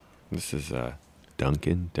This is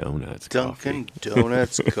Dunkin' Donuts Dunkin' coffee.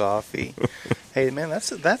 Donuts coffee. Hey, man,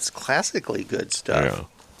 that's classically good stuff.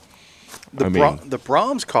 Yeah. The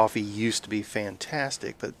Brahms coffee used to be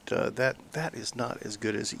fantastic, but that is not as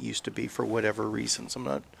good as it used to be for whatever reasons.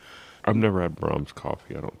 I've never had Brahms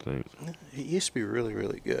coffee, I don't think. It used to be really,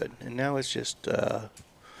 really good, and now it's just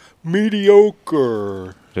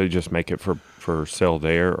mediocre. Do they just make it for sale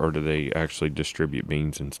there, or do they actually distribute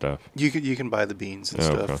beans and stuff? You can buy the beans and Oh,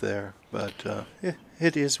 stuff okay. there, but yeah,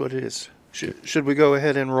 it is what it is. Should we go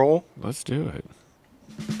ahead and roll? Let's do it.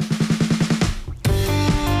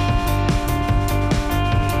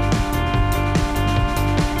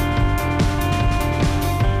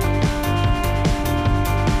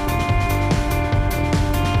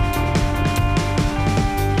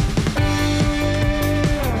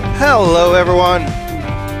 Hello, everyone.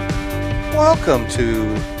 Welcome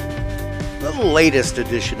to the latest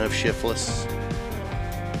edition of Shiftless.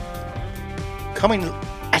 Coming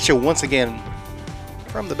at you once again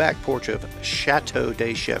from the back porch of Chateau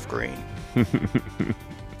de Chef Green.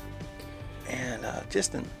 And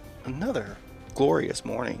just another glorious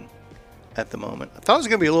morning at the moment. I thought it was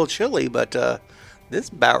going to be a little chilly, but this is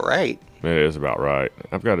about right. It is about right.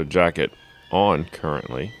 I've got a jacket on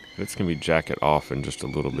currently. It's going to be jacket off in just a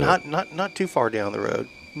little bit. Not too far down the road.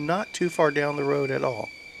 Not too far down the road at all.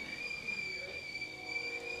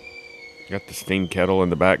 Got the steam kettle in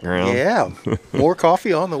the background. Yeah. More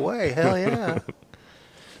coffee on the way. Hell yeah.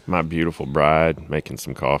 My beautiful bride making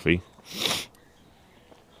some coffee.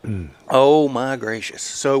 Oh my gracious.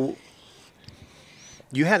 So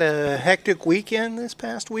you had a hectic weekend this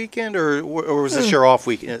past weekend, or was this your off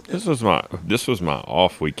weekend? This was my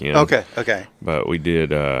off weekend. Okay. But we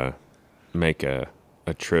did make a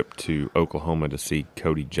trip to Oklahoma to see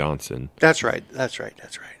Cody Johnson. That's right.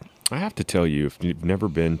 I have to tell you, if you've never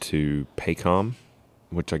been to Paycom,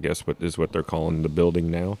 which I guess is what they're calling the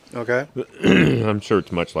building now. Okay. I'm sure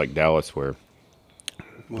it's much like Dallas where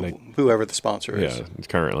Whoever the sponsor is. yeah, it's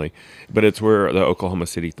currently. But it's where the Oklahoma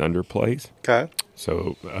City Thunder plays. Okay.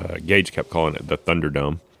 So Gage kept calling it the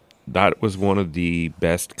Thunderdome. That was one of the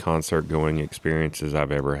best concert-going experiences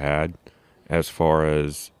I've ever had as far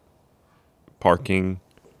as parking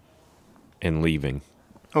and leaving.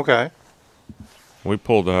 Okay. We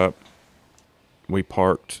pulled up. We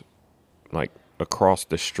parked, like, across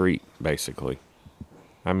the street, basically.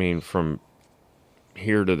 I mean, from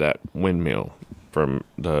here to that windmill from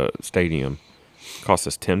the stadium cost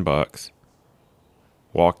us $10.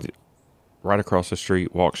 Walked right across the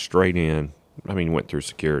street, walked straight in. I mean, went through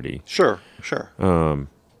security. Sure.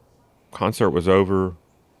 Concert was over,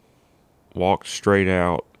 walked straight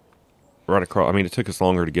out, right across. I mean, it took us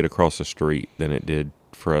longer to get across the street than it did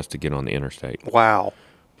for us to get on the interstate. Wow.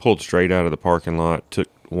 Pulled straight out of the parking lot, took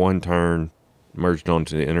one turn, merged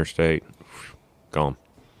onto the interstate, gone.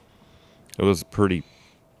 It was pretty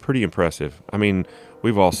impressive. I mean,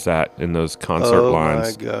 we've all sat in those concert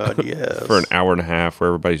lines my God, yes. for an hour and a half where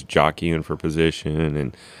everybody's jockeying for position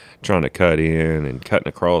and trying to cut in and cutting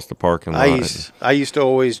across the parking lot. I used to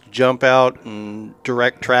always jump out and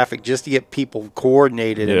direct traffic just to get people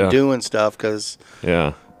coordinated and doing stuff because,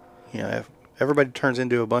 if everybody turns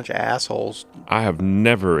into a bunch of assholes. I have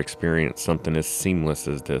never experienced something as seamless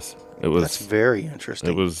as this. That's very interesting.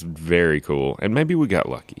 It was very cool. And maybe we got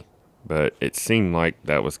lucky, but it seemed like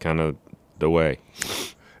that was kind of the way.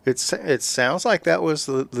 It sounds like that was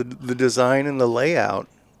the design and the layout.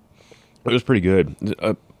 It was pretty good.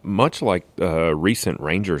 Much like recent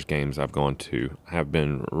Rangers games I've gone to have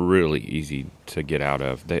been really easy to get out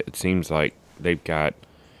of. It seems like they've got,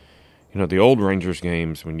 the old Rangers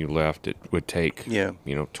games when you left, it would take,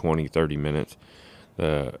 20, 30 minutes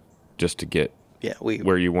just to get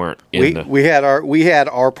where you weren't we had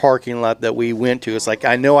our parking lot that we went to. It's like,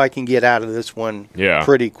 I know I can get out of this one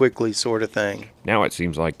pretty quickly sort of thing. Now it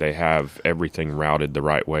seems like they have everything routed the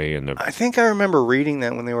right way. I think I remember reading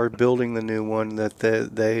that when they were building the new one that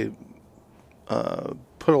they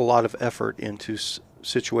put a lot of effort into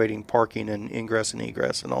situating parking and ingress and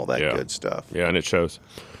egress and all that good stuff. Yeah, and it shows.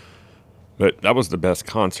 But that was the best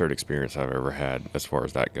concert experience I've ever had as far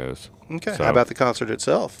as that goes. Okay. So, how about the concert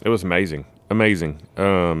itself? It was amazing.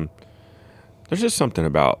 There's just something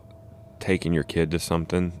about taking your kid to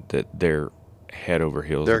something that they're head over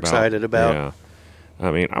heels they're excited about. Yeah.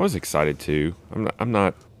 I mean, I was excited too. I'm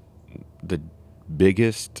not the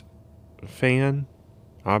biggest fan,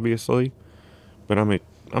 obviously, but I'm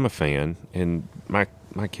a fan, and my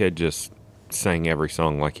kid just sang every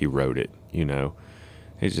song like he wrote it,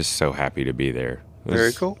 He's just so happy to be there.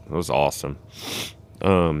 Very cool. It was awesome.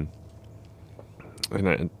 And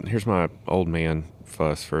here's my old man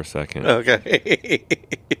fuss for a second. Okay.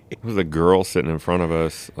 was a girl sitting in front of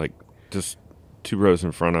us, like just 2 rows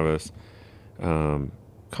in front of us.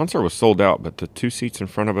 Concert was sold out, but the 2 seats in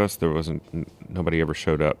front of us, nobody ever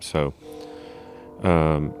showed up. So,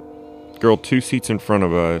 girl 2 seats in front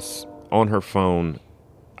of us on her phone.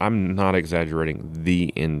 I'm not exaggerating,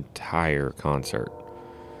 the entire concert.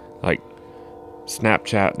 Like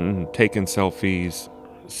Snapchatting, taking selfies,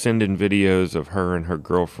 sending videos of her and her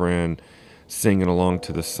girlfriend singing along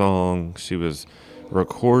to the song. She was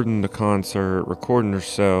recording the concert, recording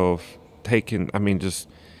herself, and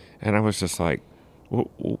I was just like,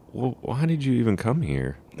 why did you even come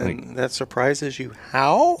here? Like, And that surprises you.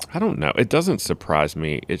 How? I don't know. It doesn't surprise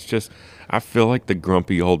me. It's just, I feel like the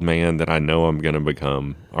grumpy old man that I know I'm going to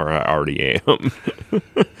become, or I already am.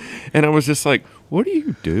 And I was just like, what are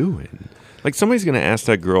you doing? Like, somebody's going to ask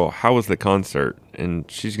that girl, how was the concert? And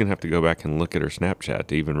she's going to have to go back and look at her Snapchat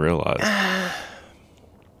to even realize.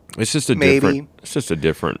 It's just a different.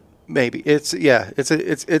 Maybe it's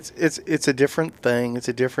a different thing. It's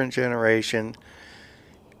a different generation.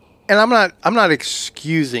 And I'm not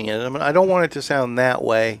excusing it. I mean, I don't want it to sound that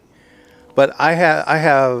way, but I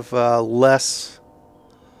have less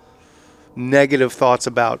negative thoughts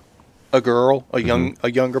about a girl, a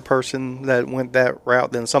younger person that went that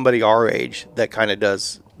route than somebody our age that kind of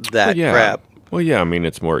does that crap. Well, yeah, I mean,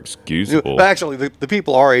 it's more excusable. Actually, the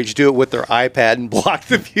people our age do it with their iPad and block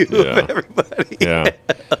the view of everybody. Yeah.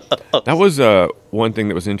 That was one thing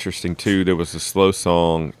that was interesting, too. There was a slow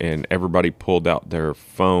song, and everybody pulled out their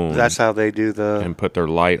phone. That's how they do and put their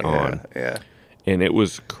light on. Yeah. And it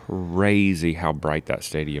was crazy how bright that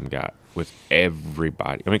stadium got with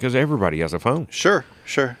everybody. I mean, because everybody has a phone. Sure.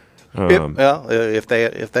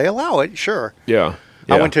 If they allow it, sure. Yeah.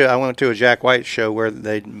 I went to a Jack White show where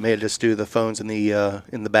they made us do the phones in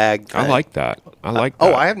the bag thing. I like that.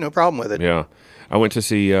 Oh, I have no problem with it. Yeah. I went to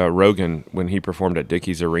see Rogan when he performed at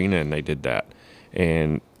Dickies Arena, and they did that.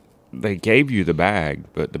 And they gave you the bag,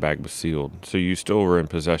 but the bag was sealed. So you still were in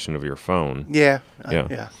possession of your phone. Yeah.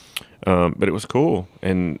 Yeah. But it was cool.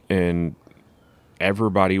 And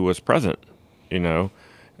everybody was present, you know.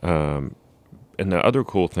 And the other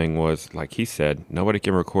cool thing was, like he said, nobody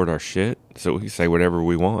can record our shit, so we say whatever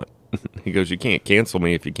we want. He goes, you can't cancel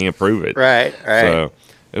me if you can't prove it. Right. So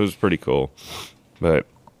it was pretty cool. But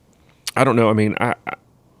I don't know. I mean, I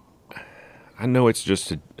know it's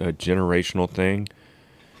just a generational thing,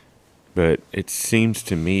 but it seems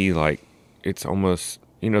to me like it's almost,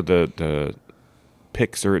 the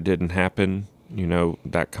Pixar, it didn't happen,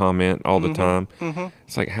 that comment all the time. Mm-hmm.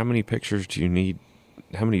 It's like, how many pictures do you need?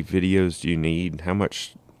 How many videos do you need? How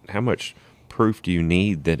much proof do you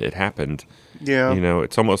need that it happened? Yeah.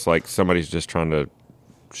 It's almost like somebody's just trying to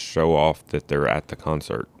show off that they're at the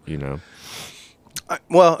concert,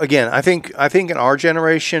 Well, again, I think in our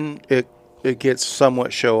generation it gets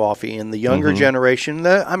somewhat show-offy. In the younger generation,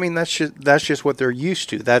 that's just what they're used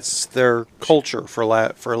to. That's their culture, for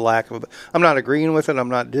lack of. I'm not agreeing with it. I'm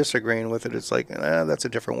not disagreeing with it. It's like that's a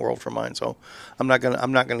different world from mine. So I'm not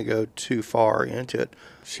gonna go too far into it.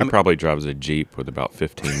 She probably drives a Jeep with about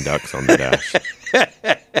 15 ducks on the dash.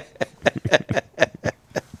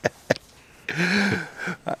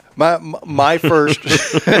 My first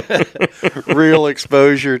real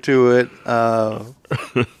exposure to it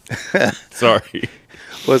sorry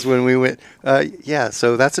was when we went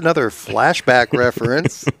so that's another flashback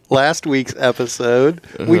reference. Last week's episode,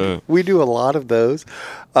 we do a lot of those.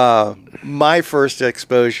 My first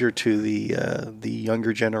exposure to the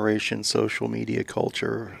younger generation social media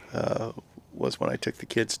culture was when I took the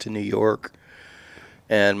kids to New York,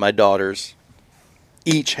 and my daughters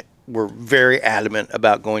each were very adamant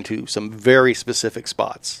about going to some very specific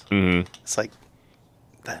spots. Mm-hmm. It's like,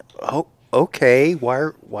 okay,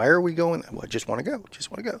 why are we going? Well, I just want to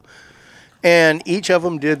go. And each of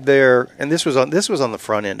them did and this was on the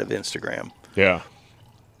front end of Instagram. Yeah.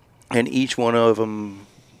 And each one of them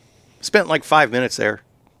spent like 5 minutes there.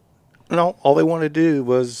 No, all they wanted to do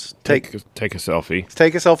was take a selfie.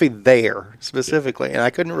 Take a selfie there specifically, and I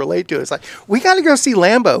couldn't relate to it. It's like, we got to go see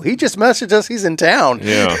Lambo. He just messaged us. He's in town.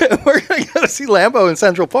 Yeah, we're going to go see Lambo in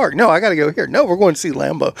Central Park. No, I got to go here. No, we're going to see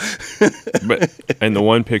Lambo. And the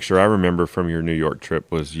one picture I remember from your New York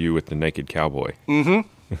trip was you with the naked cowboy.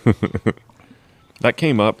 Mm-hmm. That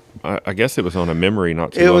came up. I guess it was on a memory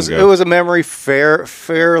not too long ago. It was a memory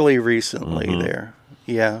fairly recently there.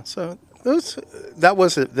 Yeah, so. That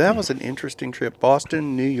was an interesting trip.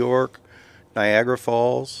 Boston, New York, Niagara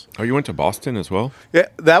Falls. Oh, you went to Boston as well? Yeah,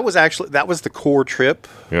 that was the core trip.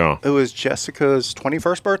 Yeah. It was Jessica's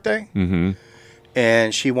 21st birthday. Mm-hmm.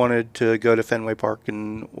 And she wanted to go to Fenway Park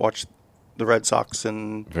and watch the Red Sox,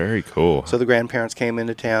 and Very cool. so the grandparents came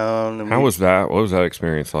into town. And How was that? What was that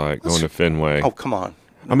experience like going to Fenway? Oh, come on!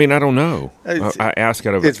 I mean, I don't know. I ask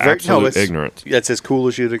out of absolute ignorance. It's as cool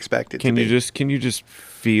as you'd expect it to be. Can you just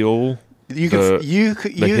feel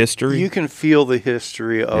the history? You can feel the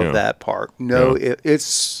history of that park. No, Yeah.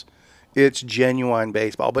 It's genuine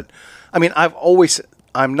baseball. But I mean,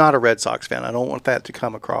 I'm not a Red Sox fan. I don't want that to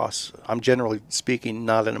come across. I'm generally speaking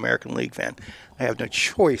not an American League fan. I have no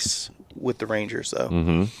choice with the Rangers, though.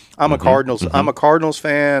 Mm-hmm. I'm a Cardinals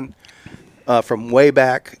fan from way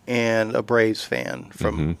back, and a Braves fan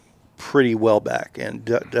from pretty well back, and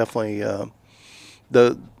definitely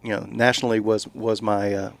nationally was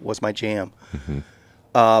my jam.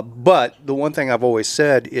 But the one thing I've always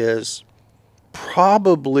said is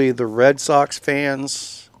probably the Red Sox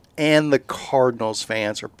fans and the Cardinals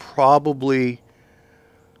fans are probably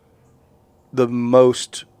the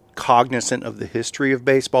most cognizant of the history of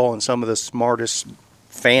baseball and some of the smartest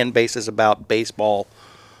fan bases about baseball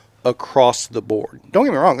across the board. Don't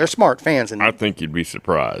get me wrong, they're smart fans. And I think you'd be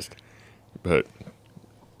surprised. But,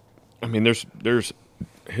 I mean, there's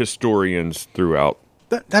historians throughout.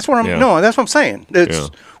 That's what I'm saying. It's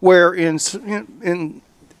where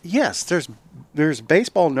yes, there's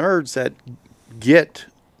baseball nerds that get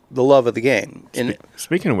the love of the game. And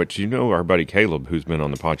speaking of which, you know our buddy Caleb, who's been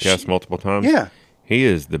on the podcast multiple times. Yeah, he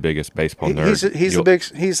is the biggest baseball nerd.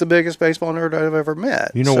 He's the biggest baseball nerd I've ever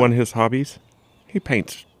met. You know, one of his hobbies, he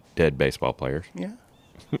paints dead baseball players. Yeah,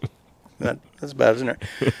 that's bad, isn't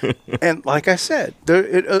it? And like I said,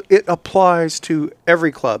 it applies to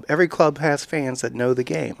every club. Every club has fans that know the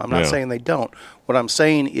game. I'm not saying they don't. What I'm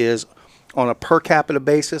saying is, on a per capita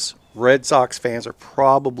basis, Red Sox fans are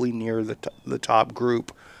probably near the top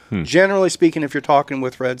group. Generally speaking, if you're talking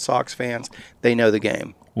with Red Sox fans, they know the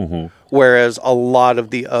game. Whereas a lot of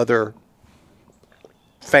the other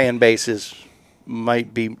fan bases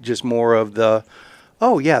might be just more of the,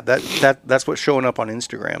 oh yeah, that's what's showing up on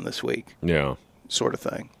Instagram this week. Yeah, sort of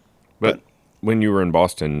thing. But when you were in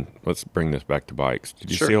Boston, let's bring this back to bikes.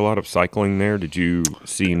 Did you see a lot of cycling there? Did you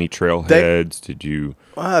see any trailheads? Did you?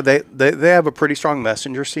 They have a pretty strong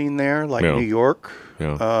messenger scene there, like New York.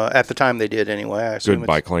 Yeah. At the time they did anyway. I assume good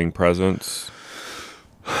bike lane presence.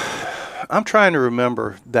 I'm trying to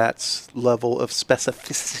remember that level of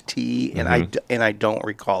specificity, and I don't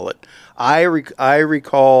recall it. I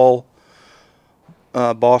recall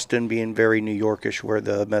Boston being very New Yorkish, where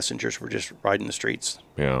the messengers were just riding the streets,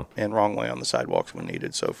 and wrong way on the sidewalks when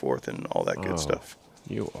needed, so forth, and all that good stuff.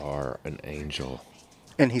 You are an angel.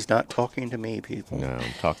 And he's not talking to me, people. No,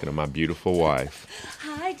 I'm talking to my beautiful wife.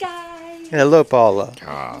 Hi, guys. Hello, Paula.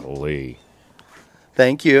 Golly.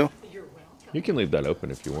 Thank you. You're welcome. You can leave that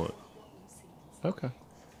open if you want. Okay.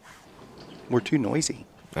 We're too noisy.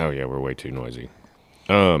 Oh, yeah, we're way too noisy.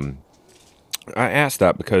 I asked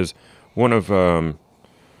that because one of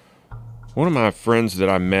my friends that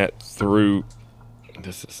I met through,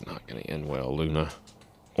 this is not going to end well, Luna.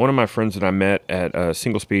 One of my friends that I met at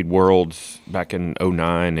Single Speed Worlds back in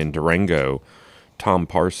 2009 in Durango, Tom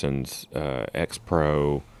Parsons,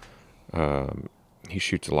 ex-pro, he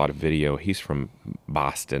shoots a lot of video. He's from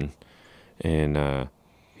Boston, and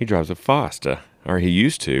he drives a Fosta, or he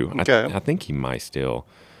used to. Okay. I think he might still.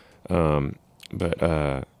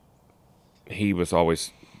 But he was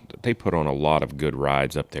always, they put on a lot of good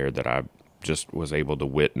rides up there that I just was able to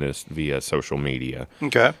witness via social media.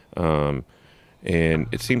 Okay. And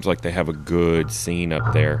it seems like they have a good scene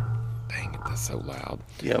up there. Dang it, that's so loud.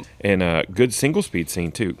 Yep. And a good single speed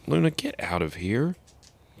scene too. Luna, get out of here.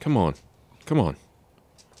 Come on.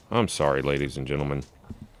 I'm sorry, ladies and gentlemen.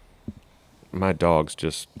 My dogs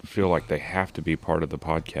just feel like they have to be part of the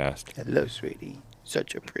podcast. Hello, sweetie.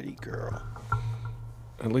 Such a pretty girl.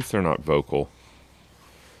 At least they're not vocal.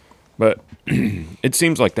 But it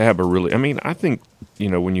seems like they have a really, I mean, I think,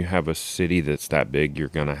 when you have a city that's that big, you're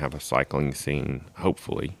going to have a cycling scene,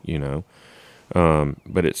 hopefully,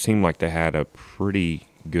 But it seemed like they had a pretty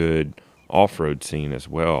good off-road scene as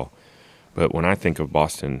well. But when I think of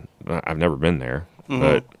Boston, I've never been there,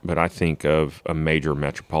 but I think of a major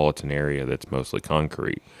metropolitan area that's mostly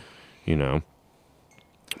concrete,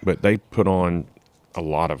 But they put on a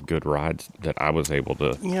lot of good rides that I was able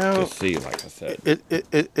to see, like I said.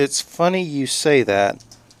 It's funny you say that.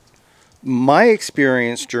 My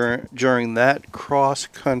experience during that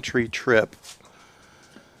cross-country trip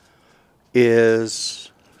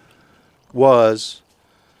was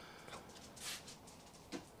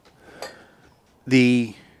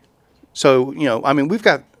we've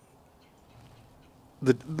got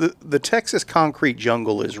the Texas concrete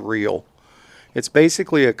jungle is real. It's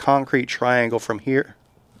basically a concrete triangle from here.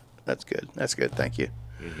 That's good. Thank you.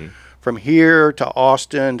 from here to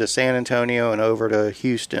Austin to San Antonio and over to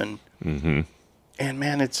Houston. Mm-hmm. And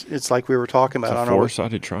man, it's like we were talking about It's a on our way.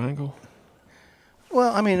 four-sided triangle.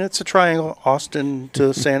 Well, I mean, it's a triangle, Austin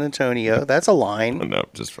to San Antonio. That's a line. No,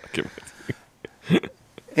 just fucking with you.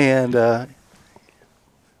 And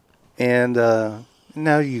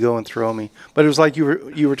now you go and throw me. But it was like you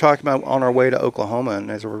were talking about on our way to Oklahoma, and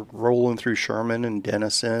as we're rolling through Sherman and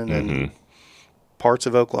Denison and parts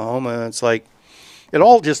of Oklahoma, it's like it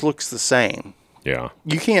all just looks the same. Yeah.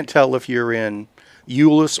 You can't tell if you're in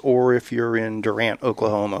Euless or if you're in Durant,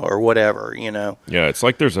 Oklahoma, or whatever, you know. Yeah, it's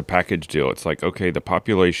like there's a package deal. It's like, okay, the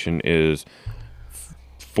population is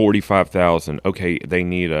 45,000. Okay, they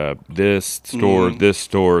need this store, this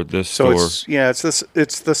store, this So store.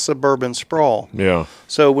 it's the suburban sprawl. Yeah.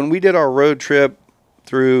 So when we did our road trip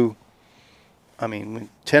through,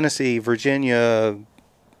 Tennessee, Virginia,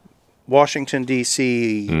 Washington,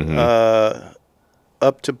 D.C.,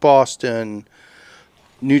 up to Boston,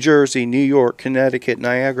 New Jersey, New York, Connecticut,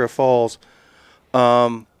 Niagara Falls.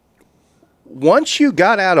 Once you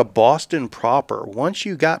got out of Boston proper, once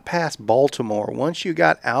you got past Baltimore, once you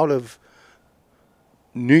got out of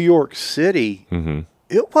New York City,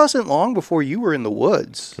 it wasn't long before you were in the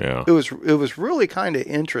woods. Yeah. It was really kind of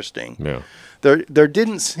interesting. Yeah. There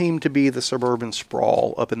didn't seem to be the suburban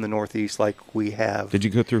sprawl up in the Northeast like we have. Did you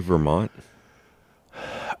go through Vermont?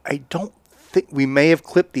 I don't think we may have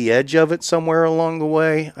clipped the edge of it somewhere along the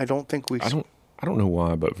way. I don't think we. I don't know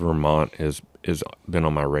why, but Vermont has been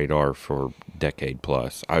on my radar for decade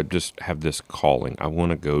plus. I just have this calling. I want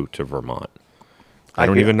to go to Vermont. I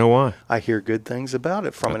don't even know why. I hear good things about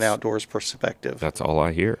it from an outdoors perspective. That's all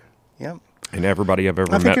I hear. Yeah. And everybody I've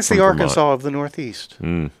ever met I think it's from the Vermont, Arkansas of the Northeast.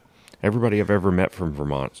 everybody I've ever met from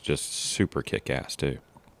Vermont's just super kick-ass too.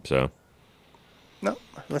 So No,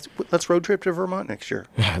 let's road trip to Vermont next year.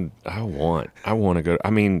 I want to go.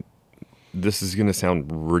 I mean, this is going to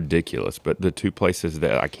sound ridiculous, but the two places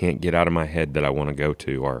that I can't get out of my head that I want to go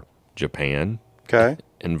to are Japan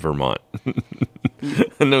and Vermont.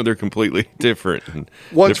 I know they're completely different.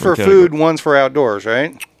 One's for food, one's for outdoors,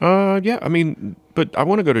 right? Yeah. I mean, but I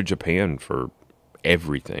want to go to Japan for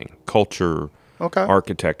everything. Culture,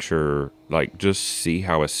 architecture, like just see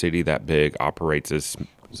how a city that big operates as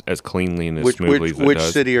cleanly and as smoothly as it does. Which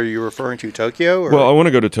city are you referring to? Tokyo? Or? Well, I want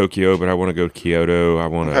to go to Tokyo, but I want to go to Kyoto. I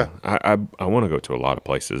want to. I want to go to a lot of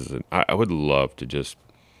places, and I would love to just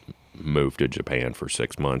move to Japan for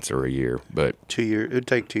 6 months or a year. But 2 years. It'd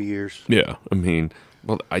take 2 years. Yeah, I mean,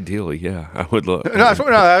 well, ideally, yeah, I would love. That's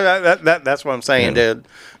what I'm saying. Yeah.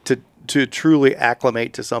 To truly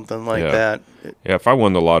acclimate to something like that. Yeah, if I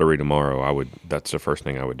won the lottery tomorrow, I would. That's the first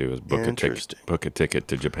thing I would do is book a ticket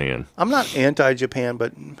to Japan. I'm not anti-Japan,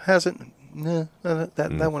 but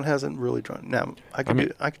that one hasn't really drawn. Now I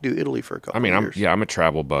could do Italy for a couple. of years. I'm a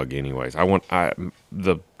travel bug, anyways.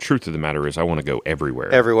 The truth of the matter is, I want to go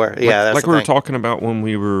everywhere. Everywhere, yeah. Like we were talking about when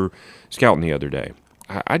we were scouting the other day.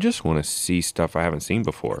 I just want to see stuff I haven't seen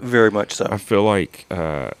before. Very much so. I feel like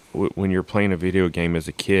when you're playing a video game as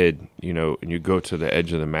a kid, and you go to the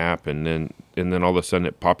edge of the map, and then all of a sudden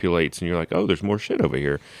it populates, and you're like, oh, there's more shit over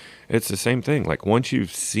here. It's the same thing. Like once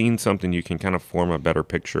you've seen something, you can kind of form a better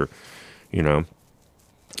picture. I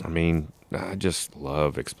mean, I just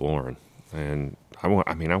love exploring, and I want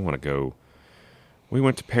to go. We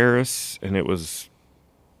went to Paris, and it was.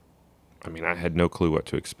 I mean, I had no clue what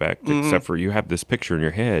to expect, except for you have this picture in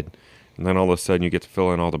your head, and then all of a sudden you get to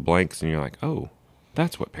fill in all the blanks, and you're like, oh,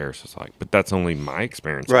 that's what Paris is like. But that's only my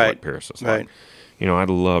experience of what Paris is like. I'd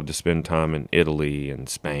love to spend time in Italy and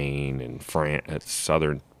Spain and France,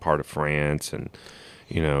 southern part of France, and,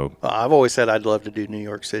 I've always said I'd love to do New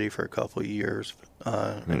York City for a couple of years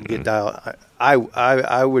and get dialed.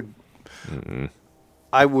 I would...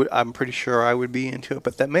 I'm pretty sure I would be into it,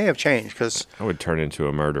 but that may have changed because I would turn into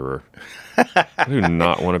a murderer. I do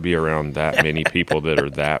not want to be around that many people that are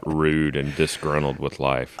that rude and disgruntled with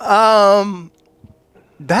life. That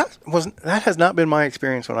has not been my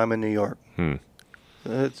experience when I'm in New York.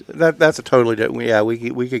 That's a totally different. Yeah,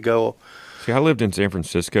 we could go. See, I lived in San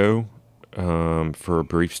Francisco for a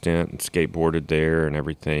brief stint and skateboarded there and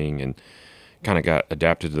everything, and kind of got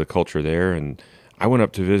adapted to the culture there. And I went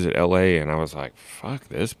up to visit L.A. and I was like, fuck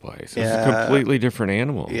this place. It's a completely different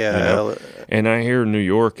animal. Yeah. And I hear New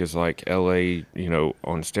York is like L.A.,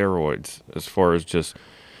 on steroids as far as just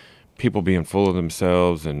people being full of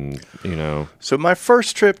themselves and, So my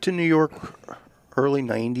first trip to New York, early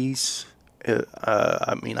 90s,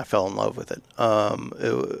 I fell in love with it.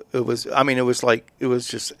 It was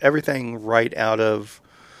just everything right out of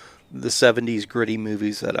the 70s gritty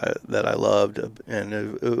movies that I loved,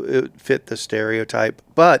 and it fit the stereotype.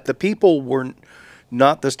 But the people weren't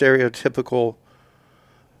not the stereotypical.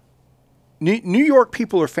 New York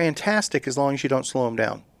people are fantastic as long as you don't slow them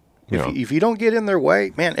down. If you don't get in their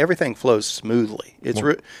way, man, everything flows smoothly.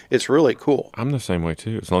 It's really cool. I'm the same way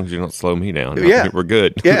too. As long as you don't slow me down, Yeah, we're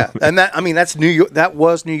good. Yeah, and that's New York. That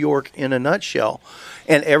was New York in a nutshell,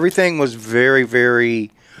 and everything was very,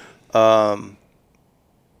 very.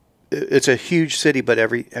 It's a huge city, but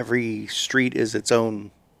every street is its own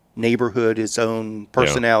neighborhood, its own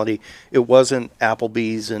personality. It wasn't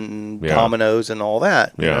Applebee's and Domino's and all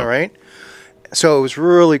that. You know, right? So it was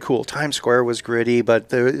really cool. Times Square was gritty, but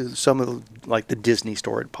some of the Disney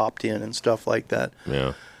store had popped in and stuff like that.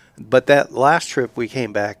 Yeah. But that last trip we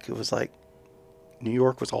came back, it was like New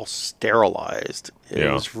York was all sterilized. It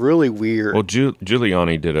was really weird. Well,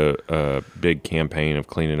 Giuliani did a big campaign of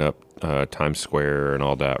cleaning up Times Square and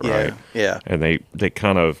all that, right? Yeah. And they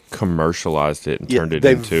kind of commercialized it and turned it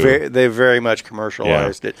into... They very much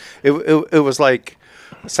commercialized it. It was like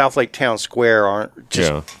South Lake Town Square aren't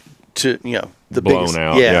just the blown biggest,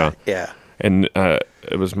 out. Yeah. And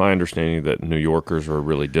it was my understanding that New Yorkers were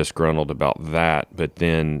really disgruntled about that, but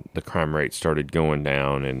then the crime rate started going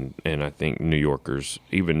down, and I think New Yorkers,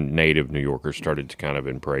 even native New Yorkers, started to kind of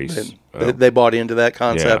embrace. They bought into that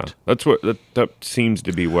concept. Yeah, that seems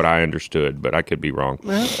to be what I understood, but I could be wrong.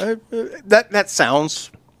 Well, that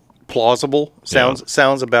sounds plausible.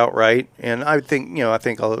 Sounds about right, and I think I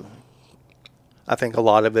think a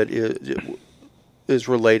lot of it is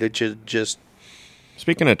related to just.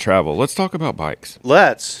 Speaking of travel, let's talk about bikes.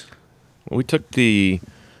 Let's. We took the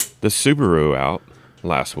Subaru out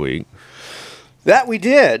last week. That we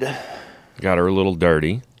did. Got her a little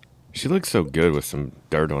dirty. She looks so good with some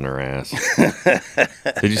dirt on her ass.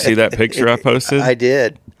 Did you see that picture I posted? I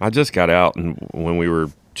did. I just got out, and when we were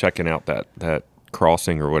checking out that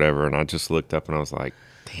crossing or whatever, and I just looked up and I was like,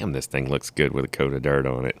 damn, this thing looks good with a coat of dirt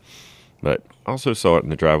on it. But also saw it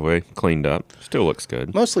in the driveway, cleaned up. Still looks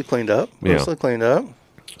good. Mostly cleaned up.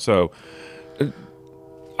 So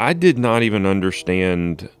I did not even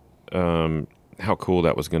understand how cool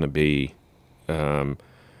that was going to be.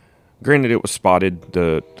 Granted, it was spotted.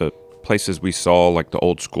 The places we saw, like the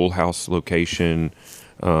old schoolhouse location,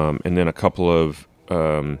 and then a couple of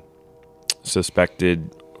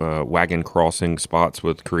suspected wagon crossing spots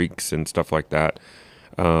with creeks and stuff like that.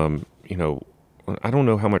 I don't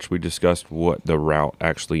know how much we discussed what the route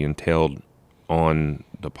actually entailed on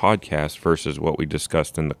the podcast versus what we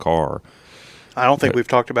discussed in the car. I don't think we've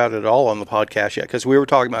talked about it at all on the podcast yet, because we were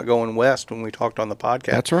talking about going west when we talked on the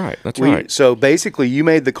podcast. That's right. Right. So basically, you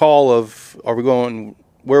made the call of,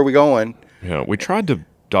 where are we going? Yeah, we tried to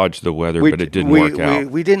dodge the weather, but it didn't work out.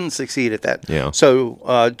 We didn't succeed at that. Yeah.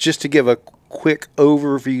 So just to give a quick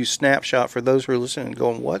overview snapshot for those who are listening,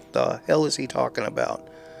 going, what the hell is he talking about?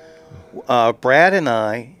 Brad and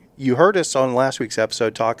I, you heard us on last week's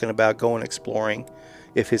episode talking about going exploring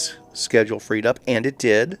if his schedule freed up, and it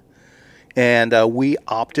did. And we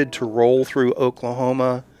opted to roll through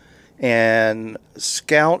Oklahoma and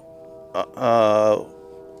scout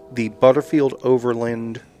the Butterfield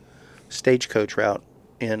Overland stagecoach route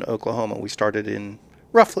in Oklahoma. We started in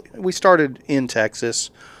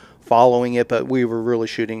Texas, following it, but we were really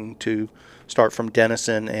shooting to start from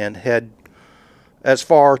Denison and head as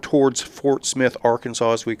far towards Fort Smith,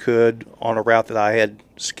 Arkansas as we could on a route that I had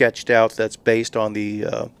sketched out that's based on the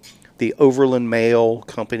Overland Mail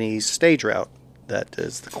Company's stage route. That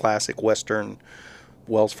is the classic Western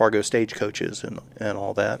Wells Fargo stagecoaches and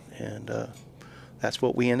all that. And that's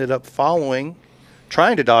what we ended up following,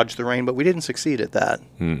 trying to dodge the rain, but we didn't succeed at that.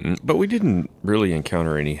 Mm-mm. But we didn't really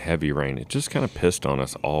encounter any heavy rain. It just kind of pissed on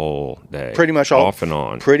us all day. Pretty much off and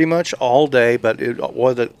on. Pretty much all day, but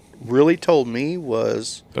what it really told me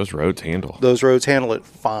was those roads handle it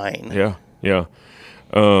fine. Yeah.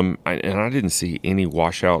 I didn't see any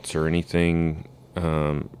washouts or anything.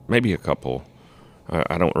 Maybe a couple.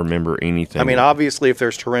 I don't remember anything. I mean, obviously, if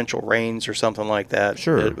there's torrential rains or something like that,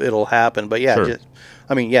 sure, it'll happen. But yeah, sure.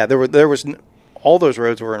 There was all those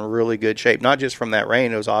roads were in really good shape. Not just from that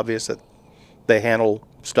rain; it was obvious that they handle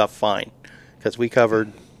stuff fine, because we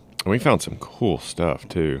covered. We found some cool stuff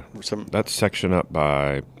too. That section up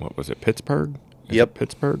by, what was it, Pittsburgh?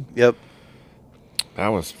 Pittsburgh. Yep. That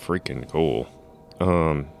was freaking cool.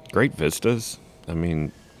 Great vistas. I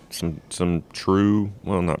mean, some true,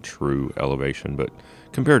 well, not true elevation, but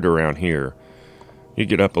compared to around here, you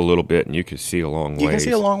get up a little bit and you can see a long way. You can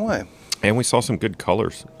see a long way. And we saw some good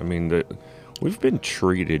colors. I mean, we've been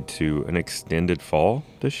treated to an extended fall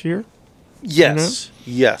this year. Yes.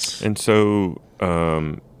 You know? Yes. And so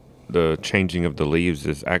the changing of the leaves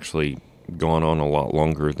has actually gone on a lot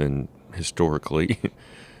longer than historically.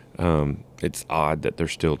 It's odd that they're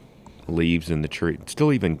still leaves in the tree,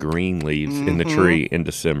 still even green leaves in the tree in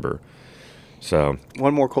December. So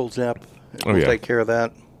one more cold snap, Oh, we'll yeah. take care of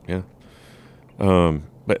that. yeah.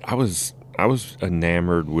 But I was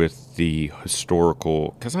enamored with the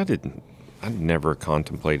historical because I never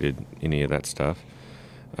contemplated any of that stuff.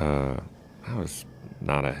 I was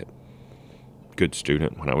not a good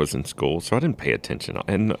student when I was in school, so I didn't pay attention.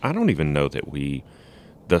 And I don't even know that we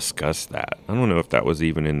discussed that. I don't know if that was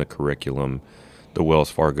even in the curriculum, the Wells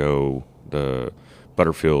Fargo, the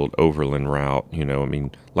Butterfield Overland route. You know, I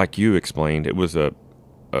mean, like you explained, it was a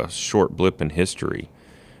short blip in history.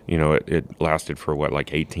 You know, it lasted for what,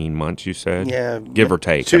 like 18 months, you said? Yeah, Give or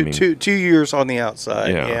take. Two years on the outside.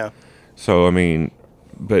 Yeah. So, I mean,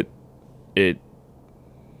 but it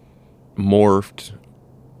morphed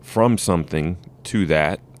from something to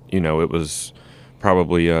that. You know, it was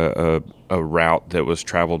probably a route that was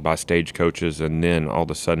traveled by stagecoaches, and then all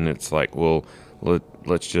of a sudden it's like, well,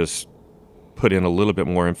 let's just put in a little bit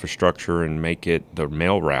more infrastructure and make it the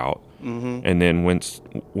mail route. Mm-hmm. And then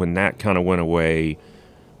when that kind of went away,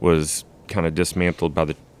 was kind of dismantled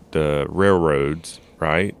by the railroads,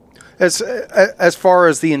 right? As far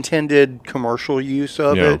as the intended commercial use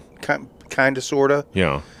of it, kind of, sort of.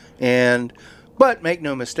 Yeah. But make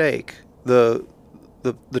no mistake, the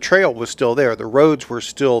trail was still there. The roads were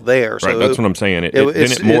still there. So right, that's what I'm saying. Then it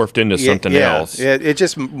morphed into something else. It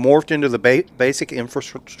just morphed into the basic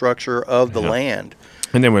infrastructure of the land.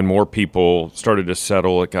 And then when more people started to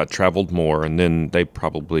settle, it got traveled more, and then they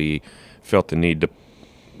probably felt the need to,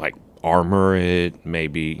 like, armor it,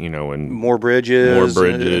 maybe, you know, and more bridges.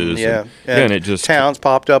 And it just towns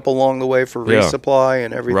popped up along the way for resupply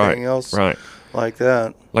and everything else. Right. Like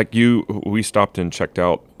that. Like we stopped and checked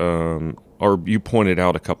out, or you pointed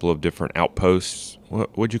out a couple of different outposts.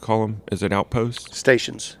 What'd you call them? Is it outposts?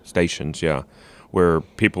 Stations. Stations, yeah. Where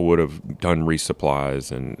people would have done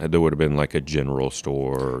resupplies, and there would have been like a general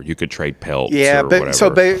store, or you could trade pelts. Yeah, or whatever. So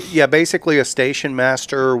basically, a station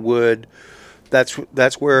master would. That's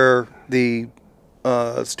where the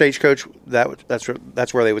stagecoach.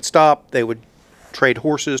 That's where they would stop. They would trade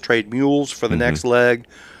horses, trade mules for the next leg.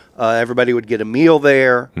 Everybody would get a meal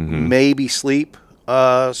there, maybe sleep,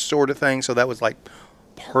 sort of thing. So that was like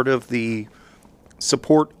part of the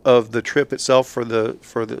support of the trip itself for the.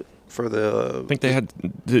 I think they had.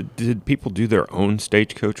 Did people do their own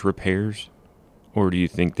stagecoach repairs, or do you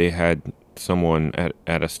think they had someone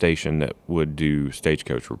at a station that would do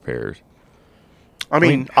stagecoach repairs? I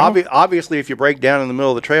mean obviously, if you break down in the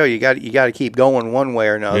middle of the trail, you got to keep going one way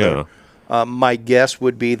or another. Yeah. My guess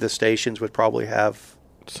would be the stations would probably have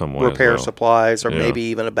someone repair supplies, or maybe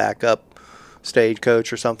even a backup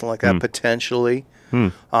stagecoach or something like that, potentially.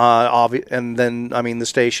 And then, I mean, the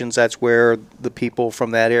stations, that's where the people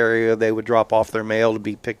from that area, they would drop off their mail to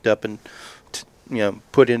be picked up and,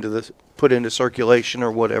 put into circulation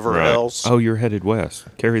or whatever else. Oh, you're headed west.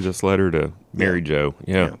 Carry this letter to Mary Jo.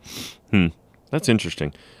 Yeah. That's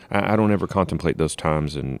interesting. I don't ever contemplate those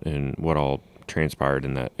times and what all transpired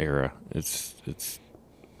in that era. It's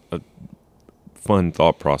a fun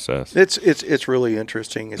thought process. It's really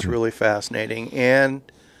interesting. It's really fascinating. And,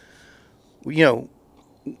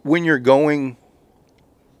 when you're going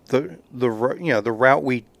the route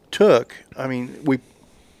we took, I mean, we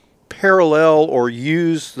parallel or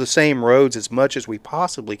use the same roads as much as we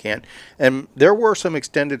possibly can. And there were some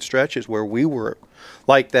extended stretches where we were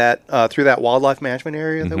like that through that wildlife management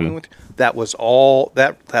area that we went to. That was all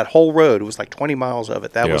that whole road. It was like 20 miles of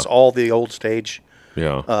it. That was all the old stage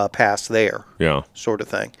pass there, sort of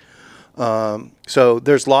thing. So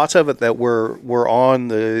there's lots of it that were on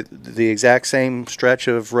the exact same stretch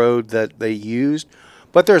of road that they used,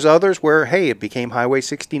 but there's others where, hey, it became Highway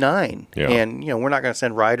 69, and we're not going to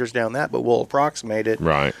send riders down that, but we'll approximate it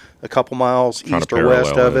a couple miles east or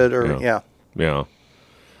west of it, or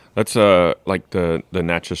That's like the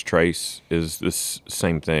Natchez Trace is this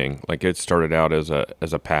same thing. Like, it started out as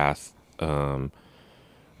a path. I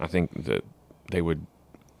think that they would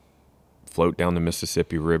float down the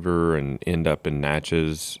Mississippi River and end up in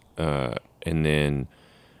Natchez, and then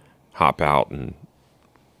hop out and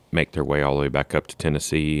make their way all the way back up to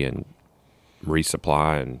Tennessee and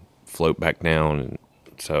resupply and float back down. And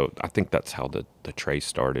so I think that's how the trace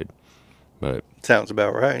started. But sounds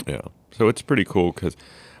about right. Yeah. So it's pretty cool because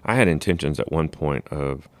I had intentions at one point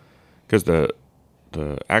of, because the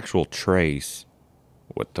actual trace,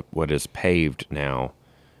 what is paved now,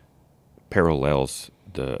 parallels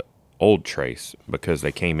the old trace, because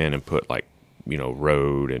they came in and put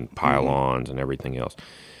road and pylons and everything else.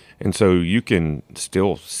 And so you can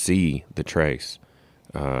still see the trace.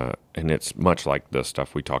 And it's much like the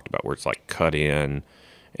stuff we talked about where it's like cut in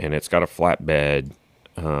and it's got a flat bed.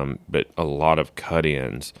 but a lot of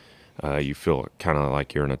cut-ins. You feel kind of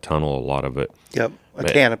like you're in a tunnel, a lot of it. Yep, a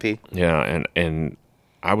But, canopy. yeah, and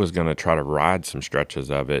I was going to try to ride some stretches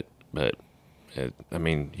of it, but,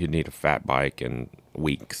 you'd need a fat bike and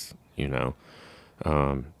weeks,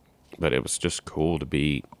 But it was just cool to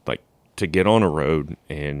be, like, to get on a road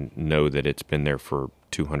and know that it's been there for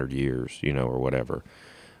 200 years, or whatever.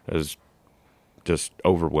 It was just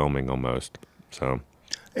overwhelming almost, so...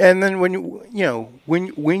 And then when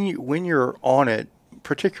you're on it,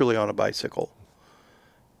 particularly on a bicycle,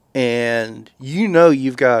 and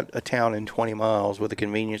you've got a town in 20 miles with a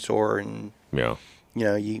convenience store, and Yeah.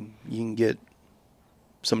 you can get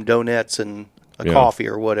some donuts and a Yeah. coffee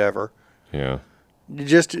or whatever. Yeah.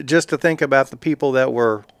 Just to think about the people that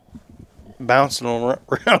were bouncing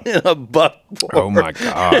around in a buckboard. Oh my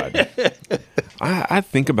God. I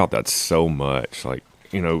think about that so much. Like,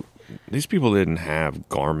 these people didn't have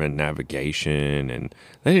Garmin navigation, and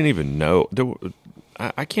they didn't even know.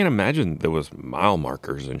 I can't imagine there was mile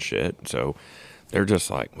markers and shit. So they're just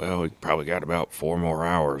like, well, we probably got about 4 more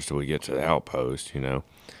hours till we get to the outpost,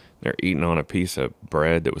 They're eating on a piece of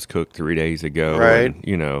bread that was cooked 3 days ago. Right.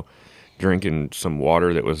 And, drinking some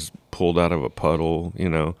water that was pulled out of a puddle,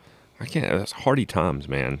 I can't. That's hardy times,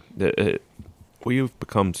 man. We've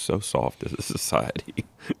become so soft as a society.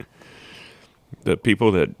 The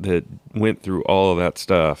people that went through all of that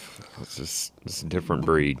stuff, it's a different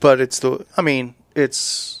breed. But it's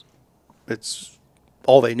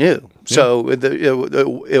all they knew. Yeah. So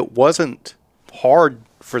it wasn't hard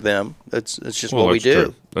for them. It's just what we do.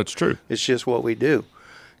 True. That's true. It's just what we do.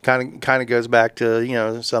 Kind of goes back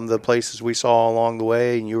to some of the places we saw along the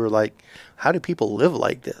way, and you were like, how do people live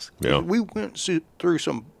like this? Yeah. We went through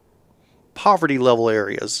some poverty level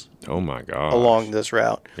areas Oh my God. along this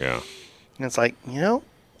route. Yeah. And it's like, a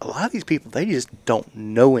lot of these people, they just don't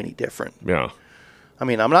know any different. Yeah. I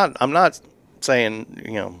mean, I'm not saying,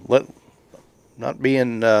 not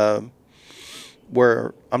being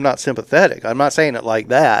where I'm not sympathetic. I'm not saying it like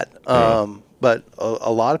that. Yeah. But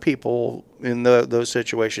a lot of people in those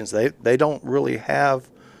situations, they don't really have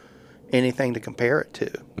anything to compare it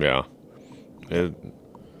to. Yeah.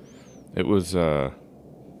 It was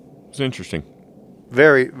interesting.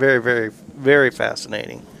 Very, very, very, very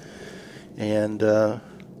fascinating. And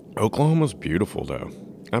Oklahoma's beautiful, though.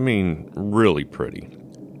 I mean, really pretty.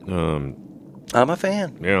 I'm a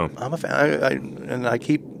fan. Yeah. I'm a fan.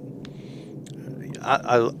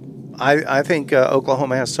 I think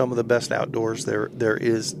Oklahoma has some of the best outdoors there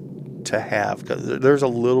is to have, because there's a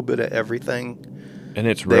little bit of everything. And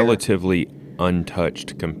it's there. relatively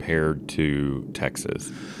untouched compared to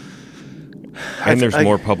Texas. And there's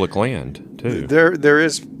more public land, too.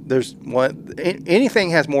 There's one. Anything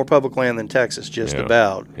has more public land than Texas, just Yeah.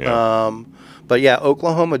 about. Yeah. But yeah,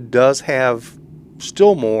 Oklahoma does have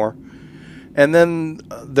still more. And then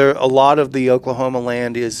a lot of the Oklahoma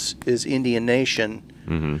land is Indian Nation.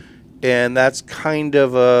 Mm-hmm. And that's kind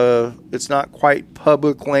of it's not quite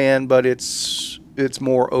public land, but it's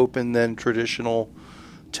more open than traditional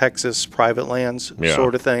Texas private lands, Yeah.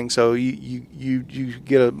 sort of thing. So you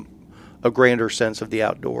get a grander sense of the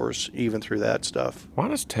outdoors even through that stuff. Why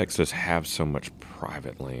does Texas have so much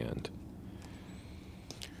private land?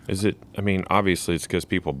 Is it, obviously it's because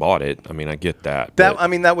people bought it. I get that.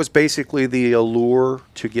 That was basically the allure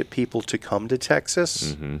to get people to come to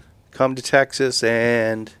Texas. Mm-hmm. Come to Texas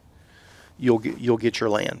and you'll get your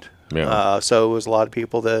land. Yeah. So it was a lot of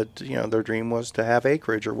people that their dream was to have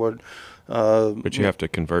acreage or what. But you have to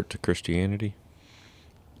convert to Christianity?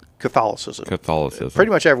 Catholicism.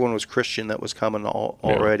 Pretty much everyone was Christian that was coming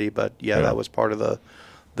already, but Yeah. that was part of the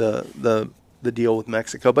deal with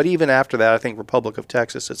Mexico. But even after that, I think Republic of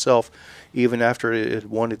Texas itself, even after it had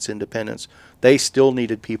won its independence, they still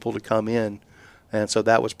needed people to come in, and so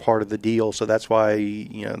that was part of the deal. So that's why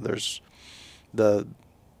there's the,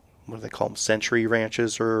 what do they call them, century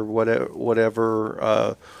ranches or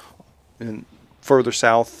whatever in further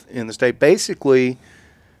south in the state. Basically,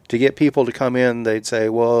 to get people to come in, they'd say,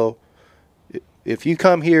 well, if you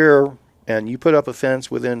come here and you put up a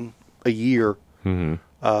fence within a year, Mm-hmm.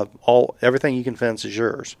 Everything you can fence is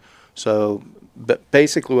yours. So, but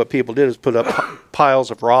basically, what people did is put up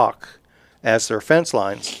piles of rock as their fence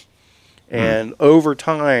lines, and over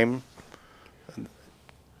time,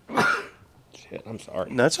 Shit, I'm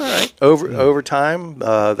sorry. that's all right. Over time,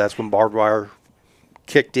 that's when barbed wire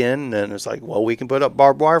kicked in, and it's like, well, we can put up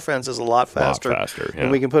barbed wire fences a lot faster, yeah.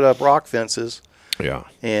 and we can put up rock fences. Yeah.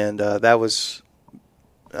 And that was,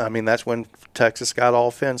 that's when Texas got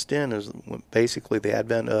all fenced in, is basically the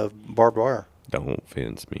advent of barbed wire. Don't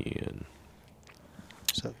fence me in.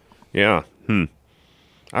 So Yeah.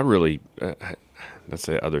 I really, That's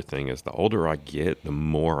the other thing is the older I get, the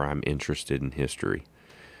more I'm interested in history.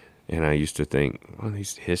 And I used to think, well,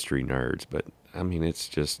 these history nerds, but I mean, it's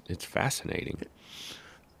fascinating.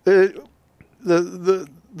 The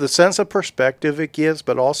the sense of perspective it gives,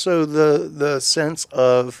 but also the sense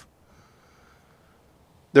of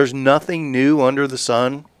there's nothing new under the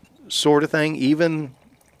sun sort of thing. Even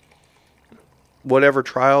whatever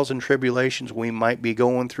trials and tribulations we might be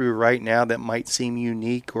going through right now that might seem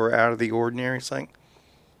unique or out of the ordinary, it's like,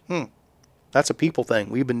 that's a people thing.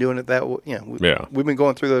 We've been doing it that way. We've been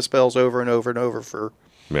going through those spells over and over and over for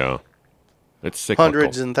it's cyclical.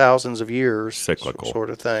 Hundreds and thousands of years, cyclical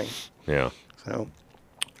sort of thing. Yeah. So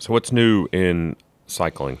what's new in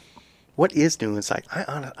cycling? What is new in cycling?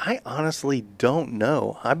 I honestly don't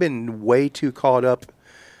know. I've been way too caught up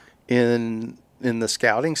in the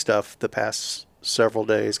scouting stuff the past several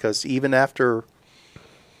days, because even after,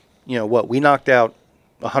 we knocked out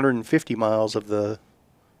 150 miles of the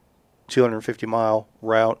 250-mile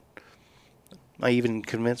route. I even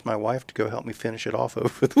convinced my wife to go help me finish it off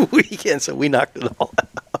over the weekend, so we knocked it all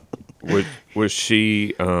out. Was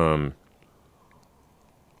she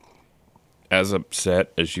as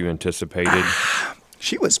upset as you anticipated?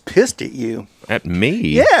 She was pissed at you. At me?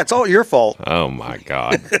 Yeah, it's all your fault. Oh, my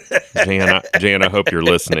God. Jan, I hope you're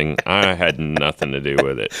listening. I had nothing to do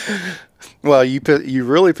with it. Well, you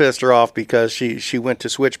really pissed her off because she went to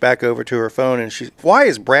switch back over to her phone, and why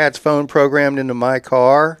is Brad's phone programmed into my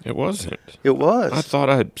car? It wasn't. It was. I thought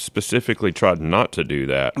I had specifically tried not to do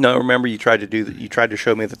that. No, remember you tried to do that. You tried to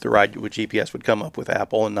show me that the ride with GPS would come up with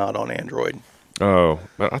Apple and not on Android. Oh,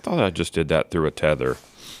 but I thought I just did that through a tether.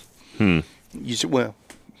 You said, well,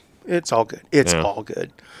 it's all good. It's all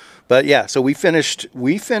good. But yeah, so we finished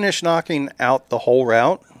knocking out the whole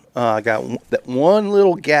route. I got that one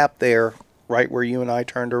little gap there, right where you and I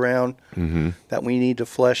turned around, that we need to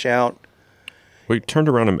flesh out. We turned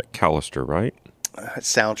around in McAllister, right? That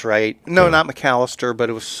sounds right. No, not McAllister, but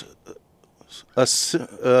it was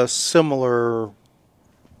a similar.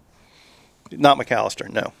 Not McAllister,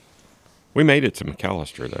 no. We made it to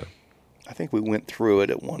McAllister, though. I think we went through it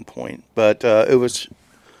at one point, but it was.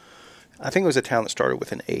 I think it was a town that started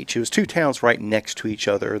with an H. It was two towns right next to each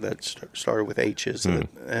other that started with H's,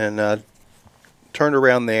 and turned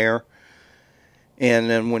around there. And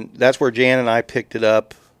then that's where Jan and I picked it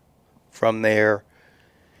up from there,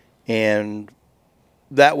 and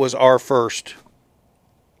that was our first.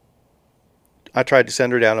 I tried to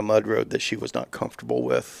send her down a mud road that she was not comfortable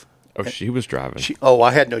with. Oh, she was driving.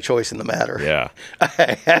 I had no choice in the matter. Yeah.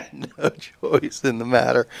 I had no choice in the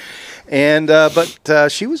matter. And but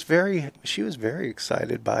she was very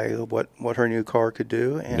excited by what her new car could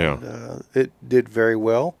do, and it did very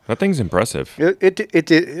well. That thing's impressive.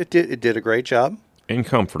 It did a great job. And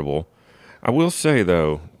comfortable. I will say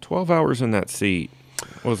though, 12 hours in that seat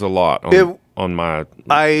was a lot on my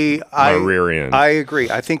rear end. I agree.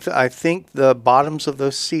 I think the bottoms of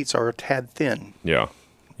those seats are a tad thin. Yeah.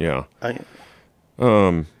 Yeah. I,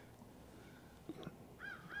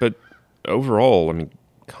 But overall, I mean,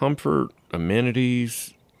 comfort,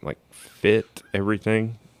 amenities, like fit,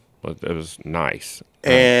 everything, it was nice.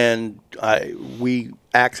 And we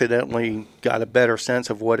accidentally got a better sense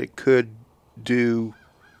of what it could do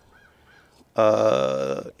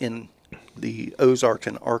in the Ozarks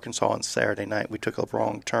in Arkansas on Saturday night. We took a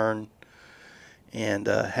wrong turn and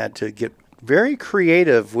had to get very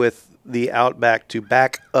creative with the Outback to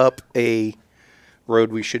back up a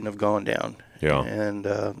road we shouldn't have gone down. Yeah. And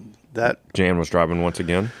that... Jan was driving once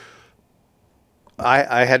again?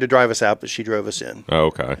 I had to drive us out, but she drove us in. Oh,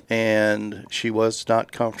 okay. And she was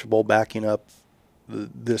not comfortable backing up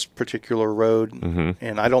this particular road.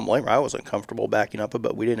 And I don't blame her. I wasn't comfortable backing up it,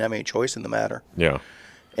 but we didn't have any choice in the matter. Yeah.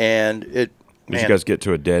 And it... Did you guys get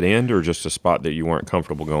to a dead end, or just a spot that you weren't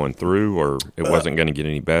comfortable going through, or it wasn't going to get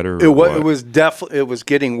any better? It was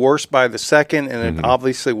getting worse by the second, and it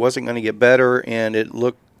obviously wasn't going to get better. And it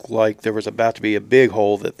looked like there was about to be a big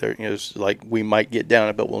hole that there was like we might get down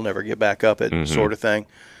it, but we'll never get back up it, sort of thing.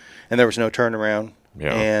 And there was no turnaround.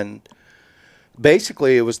 Yeah. And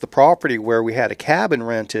basically, it was the property where we had a cabin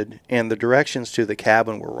rented, and the directions to the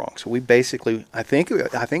cabin were wrong. So we basically, I think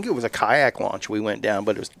it was a kayak launch we went down,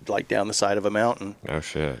 but it was like down the side of a mountain. Oh,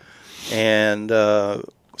 shit. And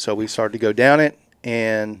so we started to go down it,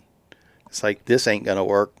 and it's like, this ain't going to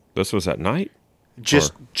work. This was at night?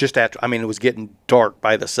 Just after, I mean, it was getting dark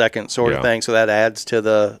by the second sort of thing, so that adds to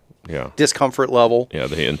the discomfort level. Yeah,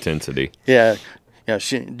 the intensity. Yeah. Yeah,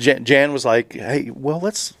 Jan was like, "Hey, well,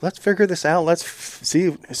 let's figure this out. Let's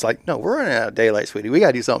see." It's like, no, we're running out of daylight, sweetie. We got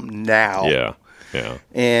to do something now. Yeah, yeah.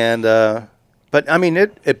 And but I mean,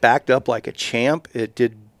 it backed up like a champ. It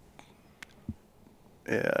did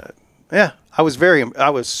Yeah, I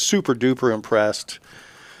was super duper impressed.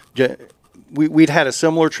 We'd had a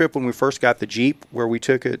similar trip when we first got the Jeep, where we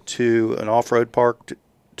took it to an off-road park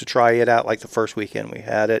to try it out, like the first weekend we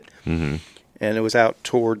had it. Mm-hmm. And it was out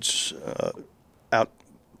towards, out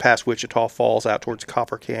past Wichita Falls, out towards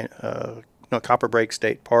Copper Break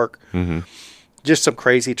State Park. Mm-hmm. Just some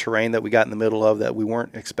crazy terrain that we got in the middle of that we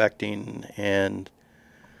weren't expecting. And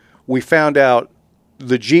we found out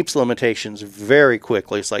the Jeep's limitations very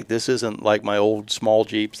quickly. It's like, this isn't like my old small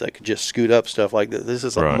Jeeps that could just scoot up stuff like that. This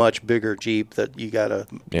is a much bigger Jeep that you got to...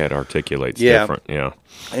 Yeah, it articulates different, yeah.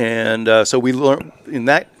 And so we learned, in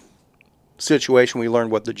that situation, we learned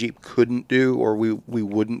what the Jeep couldn't do, or we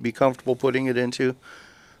wouldn't be comfortable putting it into.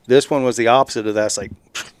 This one was the opposite of that. It's like,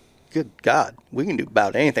 good God, we can do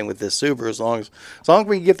about anything with this Subaru as long as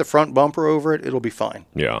we can get the front bumper over it, it'll be fine.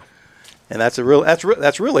 Yeah. And that's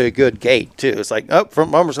really a good gate too. It's like, oh,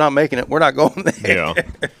 front bumper's not making it. We're not going there.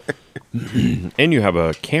 Yeah. And you have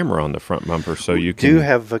a camera on the front bumper, so you can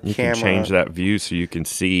can change that view so you can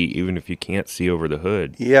see even if you can't see over the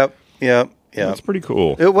hood. Yep. That's pretty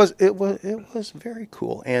cool. It was very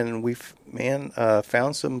cool, and we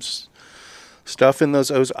found some stuff in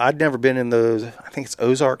those. I'd never been in those. I think it's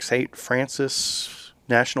Ozark St. Francis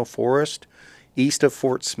National Forest, east of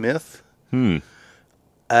Fort Smith.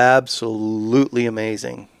 Absolutely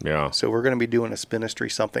amazing. Yeah. So we're going to be doing a spinistry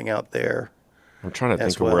something out there. I'm trying to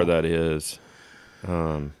think of where that is.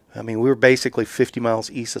 I mean, we were basically 50 miles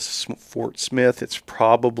east of Fort Smith. It's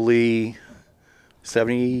probably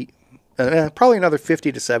probably another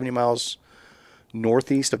 50 to 70 miles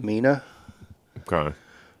northeast of Mena. Okay.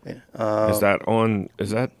 Is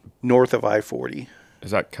that north of I-40?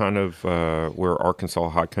 Is that kind of where Arkansas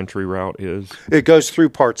High Country route is? It goes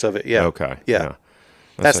through parts of it, yeah. Okay. Yeah.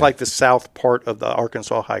 That's like the south part of the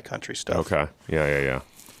Arkansas High Country stuff. Okay. Yeah.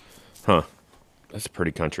 Huh. That's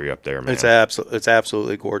pretty country up there, man. It's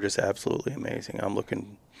absolutely gorgeous, absolutely amazing. I'm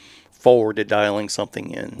looking forward to dialing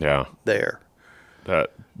something in there.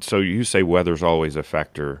 So you say weather's always a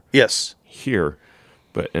factor. Yes. Here,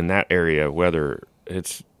 but in that area, weather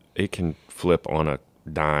it can flip on a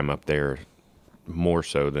dime up there more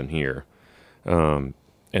so than here. And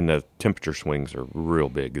the temperature swings are real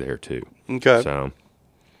big there too. Okay. So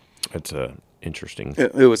it's interesting.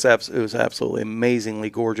 It was absolutely amazingly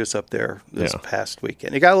gorgeous up there this past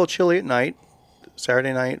weekend. It got a little chilly at night,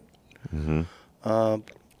 Saturday night,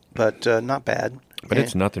 but not bad. But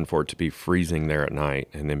it's nothing for it to be freezing there at night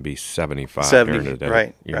and then be 75 during the day.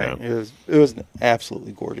 Right. It was an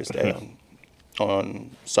absolutely gorgeous day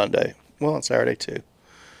on Sunday. Well, on Saturday too.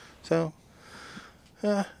 So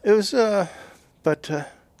it was, so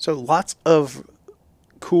lots of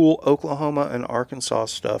cool Oklahoma and Arkansas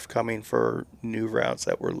stuff coming for new routes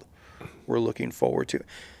that we're looking forward to,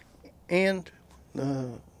 and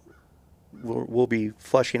we'll be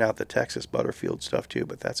fleshing out the Texas Butterfield stuff too.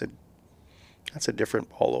 But that's a different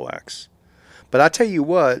ball of wax. But I tell you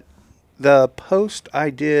what, the post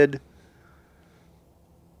I did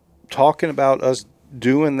talking about us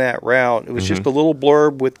doing that route, it was just a little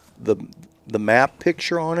blurb with the map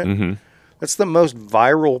picture on it. Mm-hmm. That's the most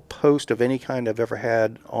viral post of any kind I've ever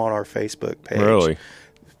had on our Facebook page. Really?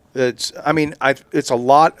 It's a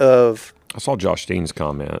lot of... I saw Josh Dean's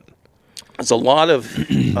comment. It's a lot of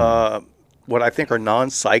what I think are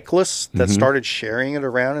non-cyclists that started sharing it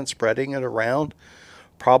around and spreading it around.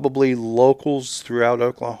 Probably locals throughout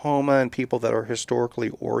Oklahoma and people that are historically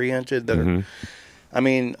oriented. That are, I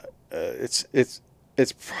mean, it's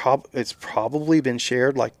probably been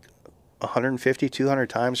shared like 150, 200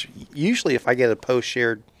 times. Usually if I get a post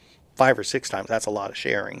shared 5 or 6 times, that's a lot of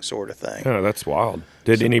sharing, sort of thing. Yeah, that's wild.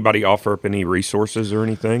 Did anybody offer up any resources or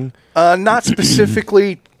anything? Not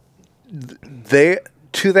specifically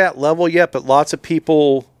to that level yet, but lots of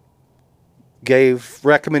people gave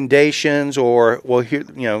recommendations, or, well, here,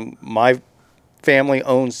 my family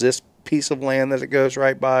owns this piece of land that it goes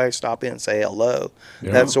right by. Stop in and say hello,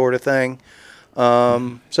 that sort of thing.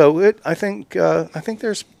 So I think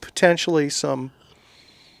there's potentially some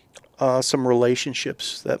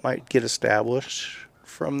relationships that might get established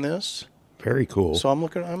from this. Very cool. So I'm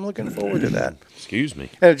looking forward to that. Excuse me.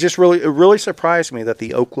 And it really surprised me that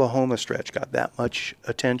the Oklahoma stretch got that much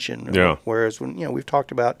attention. Yeah. Whereas when we've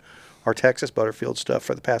talked about our Texas Butterfield stuff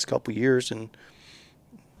for the past couple of years, and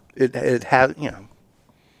it had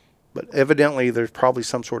but evidently there's probably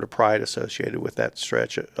some sort of pride associated with that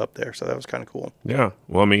stretch up there. So that was kind of cool. Yeah.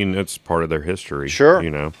 Well, I mean, it's part of their history. Sure.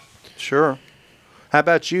 Sure. How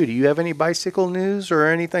about you? Do you have any bicycle news or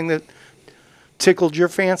anything that tickled your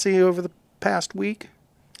fancy over the past week?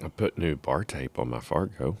 I put new bar tape on my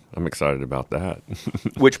Fargo. I'm excited about that.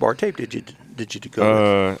 Which bar tape did you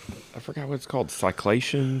go with? I forgot what it's called.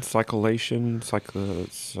 Cyclation,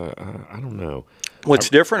 I don't know. What's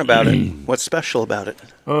different about it? What's special about it?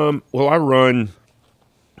 Well, I run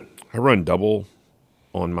double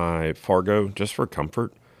on my Fargo just for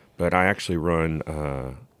comfort, but I actually run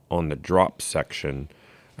on the drop section.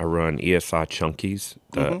 I run ESI chunkies,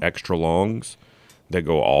 the extra longs that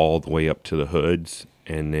go all the way up to the hoods,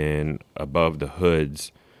 and then above the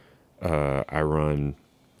hoods, I run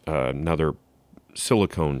another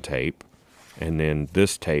silicone tape, and then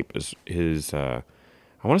this tape is I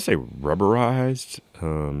want to say rubberized,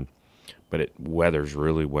 but it weathers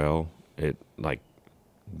really well. It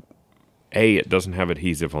it doesn't have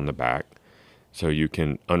adhesive on the back, so you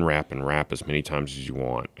can unwrap and wrap as many times as you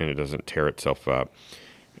want, and it doesn't tear itself up.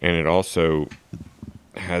 And it also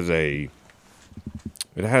has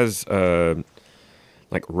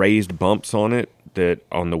like raised bumps on it that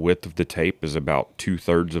on the width of the tape is about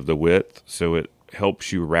 2/3 of the width, so it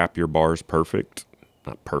helps you wrap your bars perfect.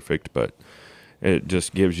 Not perfect, but it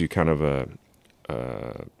just gives you kind of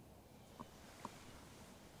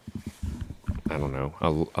I don't know,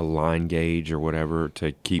 a line gauge or whatever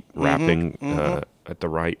to keep wrapping at the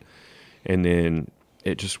right. And then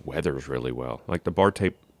it just weathers really well. Like the bar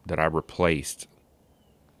tape that I replaced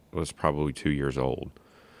was probably 2 years old,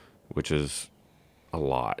 which is a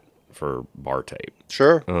lot for bar tape.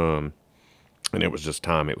 Sure. And it was just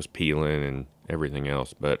time. It was peeling and everything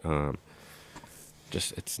else. But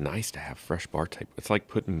just it's nice to have fresh bar tape. It's like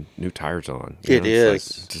putting new tires on. It is.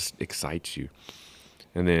 Like, it just excites you.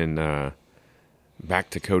 And then back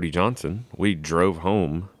to Cody Johnson. We drove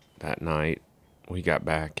home that night. We got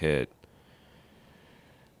back at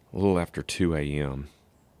a little after 2 a.m.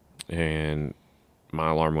 And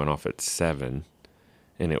my alarm went off at 7,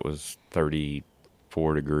 and it was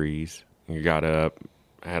 34 degrees. We got up,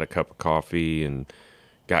 had a cup of coffee, and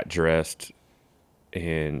got dressed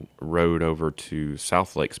and rode over to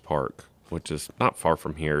South Lakes Park, which is not far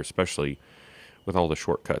from here, especially with all the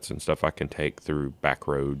shortcuts and stuff I can take through back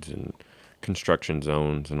roads and construction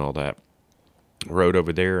zones and all that. Rode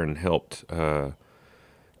over there and helped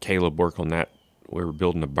Caleb work on that. We were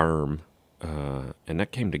building a berm, and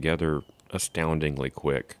that came together astoundingly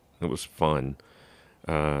quick. It was fun.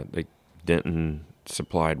 Denton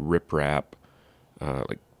supplied riprap,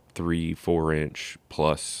 like 3-4 inch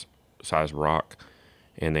plus size rock,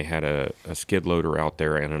 and they had a skid loader out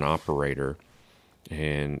there and an operator,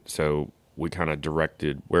 and so we kind of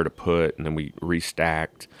directed where to put, and then we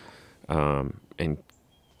restacked, and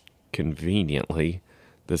conveniently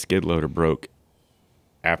the skid loader broke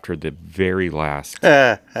after the very last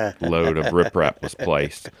load of riprap was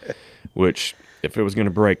placed, which if it was going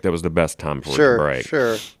to break, that was the best time for it to break.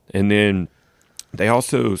 Sure. And then they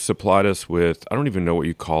also supplied us with, I don't even know what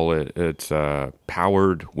you call it. It's a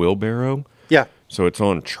powered wheelbarrow. Yeah. So it's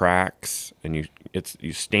on tracks, and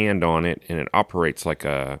you stand on it, and it operates like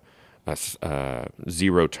a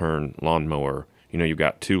zero turn lawnmower. You know, you've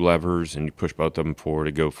got 2 levers, and you push both of them forward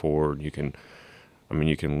to go forward. You can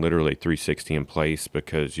literally 360 in place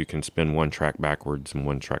because you can spin one track backwards and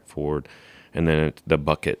one track forward. And then the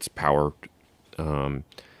bucket's powered.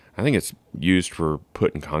 I think it's used for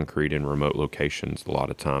putting concrete in remote locations a lot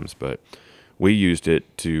of times, but we used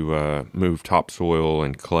it to move topsoil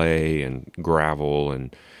and clay and gravel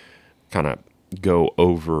and kind of go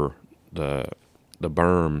over the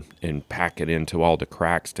berm and pack it into all the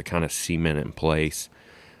cracks to kind of cement it in place.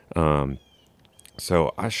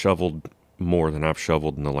 So I shoveled more than I've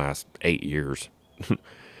shoveled in the last 8 years.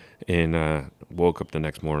 And woke up the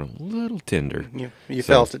next morning a little tender. You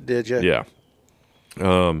felt it, did you? Yeah.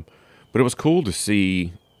 But it was cool to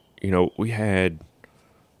see, we had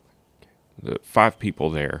 5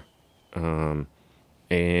 people there. And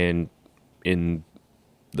in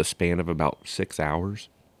the span of about 6 hours,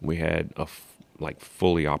 we had a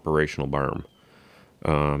fully operational berm.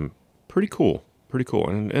 Pretty cool.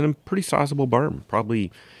 And a pretty sizable berm,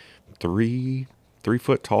 probably 3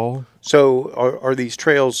 foot tall. So are these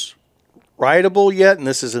trails rideable yet? And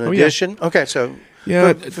this is an addition? Yeah. Okay, so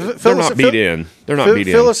yeah, they're not beat in.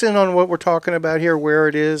 Fill us in on what we're talking about here, where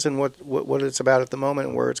it is, and what it's about at the moment,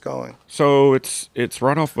 and where it's going. So it's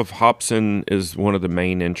right off of Hobson is one of the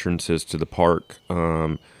main entrances to the park.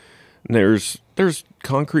 There's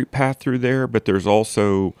concrete path through there, but there's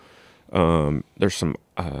also there's some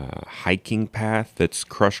hiking path that's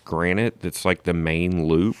crushed granite that's like the main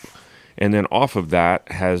loop. And then off of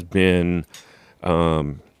that has been,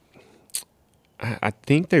 I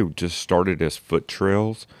think they just started as foot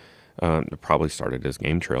trails. They probably started as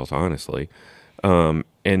game trails, honestly. And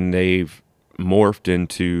they've morphed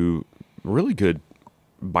into really good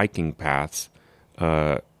biking paths.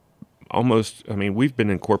 Almost, I mean, we've been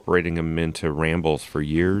incorporating them into rambles for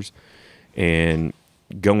years, and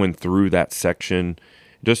going through that section,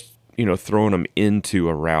 just, throwing them into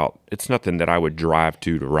a route. It's nothing that I would drive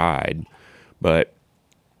to ride, but,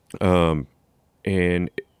 and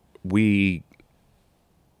we,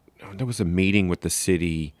 there was a meeting with the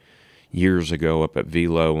city years ago up at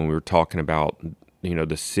Velo when we were talking about,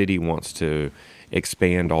 the city wants to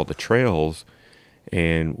expand all the trails.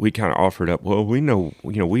 And we kind of offered up, well, we know,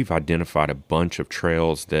 we've identified a bunch of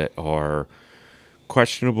trails that are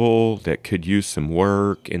questionable, that could use some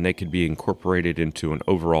work, and they could be incorporated into an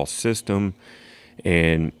overall system.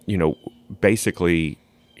 And, basically,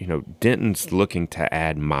 Denton's looking to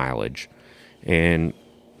add mileage. And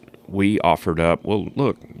we offered up, well,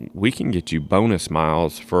 look, we can get you bonus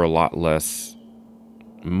miles for a lot less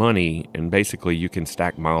money, and basically you can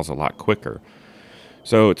stack miles a lot quicker.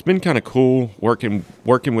 So it's been kind of cool working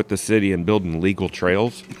with the city and building legal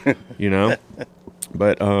trails,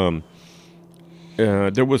 But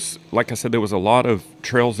there was, like I said, there was a lot of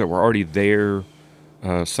trails that were already there.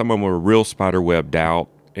 Some of them were real spider webbed out,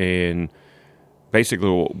 and basically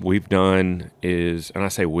what we've done is, and I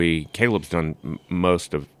say we, Caleb's done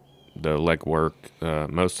most of the legwork,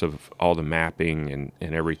 most of all the mapping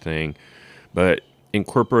and everything, but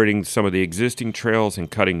incorporating some of the existing trails and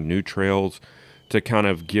cutting new trails to kind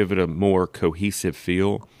of give it a more cohesive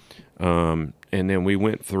feel. And then we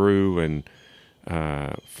went through and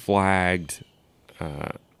flagged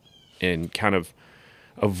and kind of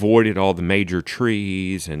avoided all the major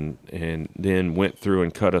trees, and then went through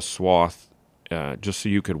and cut a swath just so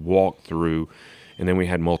you could walk through. And then we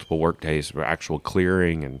had multiple work days for actual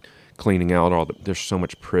clearing and cleaning out there's so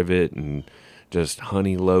much privet and just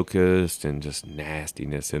honey locust and just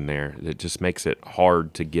nastiness in there. It just makes it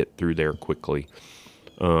hard to get through there quickly.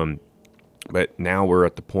 But now we're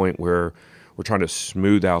at the point where we're trying to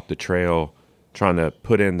smooth out the trail, trying to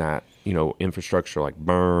put in that, infrastructure like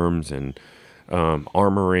berms and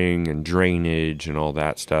armoring and drainage and all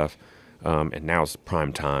that stuff. And now's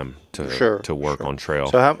prime time to work on trail.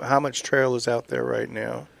 So how much trail is out there right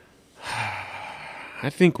now? I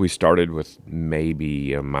think we started with maybe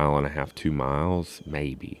 1.5 miles, 2 miles,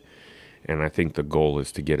 maybe. And I think the goal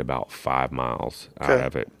is to get about 5 miles out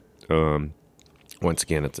of it. Once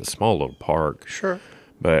again, it's a small little park. Sure.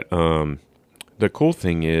 But the cool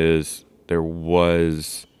thing is there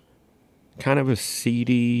was kind of a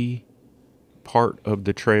seedy part of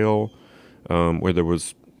the trail where there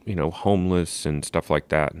was, homeless and stuff like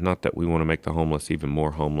that. Not that we want to make the homeless even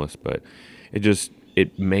more homeless, but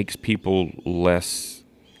it makes people less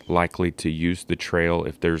likely to use the trail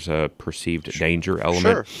if there's a perceived danger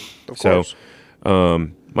element. Sure, of course. So,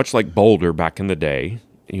 much like Boulder back in the day,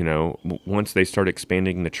 once they started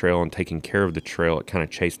expanding the trail and taking care of the trail, it kind of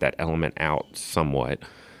chased that element out somewhat.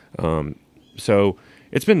 So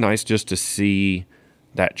it's been nice just to see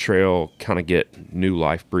that trail kind of get new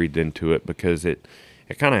life breathed into it, because it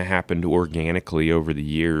kind of happened organically over the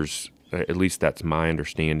years. At least that's my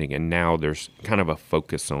understanding. And now there's kind of a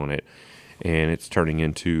focus on it, and it's turning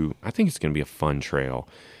into, I think it's going to be a fun trail.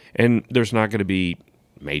 And there's not going to be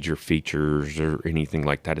major features or anything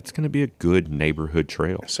like that. It's going to be a good neighborhood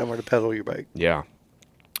trail. Somewhere to pedal your bike. Yeah.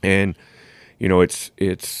 And,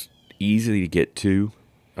 it's easy to get to,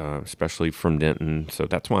 especially from Denton. So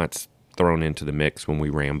that's why it's thrown into the mix when we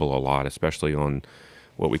ramble a lot, especially on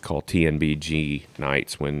what we call TNBG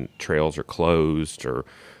nights when trails are closed, or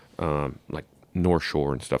like North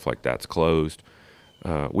Shore and stuff like that's closed.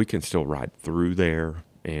 We can still ride through there,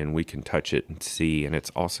 and we can touch it and see, and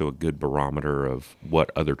it's also a good barometer of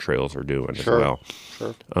what other trails are doing as well.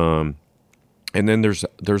 Sure. And then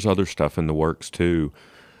there's other stuff in the works too,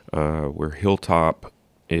 where Hilltop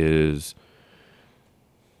is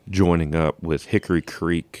joining up with Hickory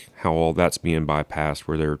Creek, how all that's being bypassed,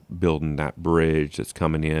 where they're building that bridge that's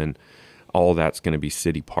coming in. All that's going to be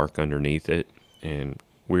city park underneath it, and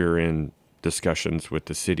we're in discussions with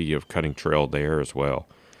the city of cutting trail there as well.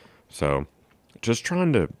 So just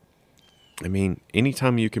trying to,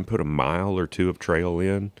 anytime you can put 1 mile or 2 of trail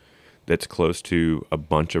in that's close to a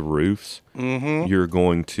bunch of roofs, you're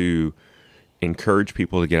going to encourage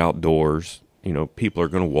people to get outdoors. People are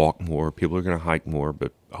going to walk more, people are going to hike more,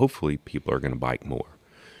 but hopefully people are going to bike more,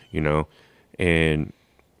 and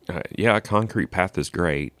a concrete path is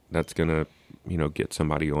great. That's going to, get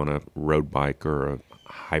somebody on a road bike or a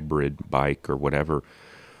hybrid bike or whatever.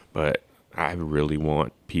 But I really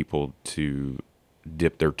want people to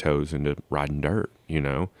dip their toes into riding dirt,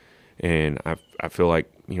 and I feel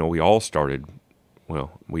like, we all started,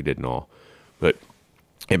 well, we didn't all, but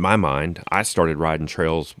in my mind, I started riding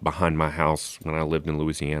trails behind my house when I lived in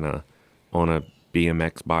Louisiana on a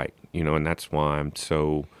BMX bike, and that's why I'm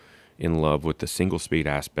so in love with the single speed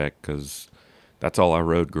aspect, because that's all I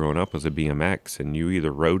rode growing up was a BMX, and you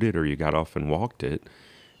either rode it or you got off and walked it,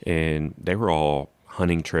 and they were all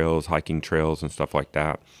hunting trails, hiking trails, and stuff like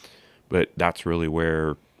that. But that's really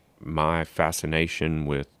where my fascination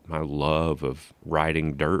with my love of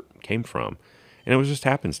riding dirt came from. And it was just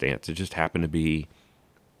happenstance. It just happened to be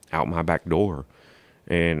out my back door.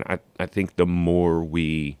 And I think the more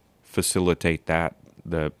we facilitate that,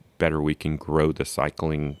 the better we can grow the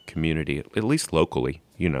cycling community, at least locally,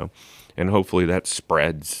 And hopefully that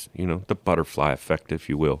spreads, the butterfly effect, if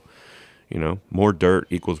you will. More dirt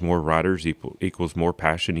equals more riders, equals more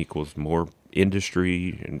passion, equals more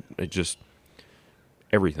industry, and it just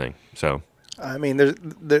everything. So, I mean,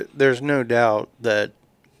 there's no doubt that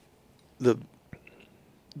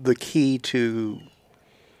the key to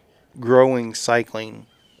growing cycling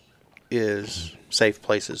is safe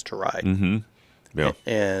places to ride. mm-hmm. Yeah,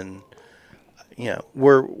 And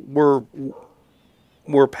we're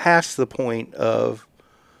past the point of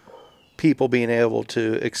people being able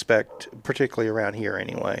to expect, particularly around here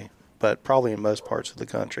anyway, but probably in most parts of the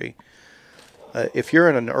country, if you're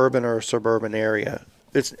in an urban or suburban area,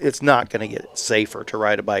 it's not going to get safer to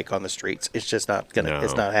ride a bike on the streets. It's just not going to. No.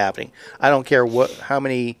 It's not happening. I don't care how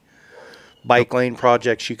many bike lane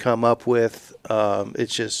projects you come up with.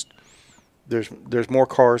 It's just there's more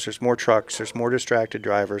cars, there's more trucks, there's more distracted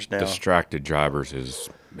drivers now. Distracted drivers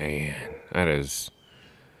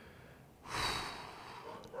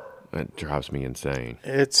that drives me insane.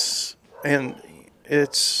 It's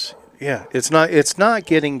not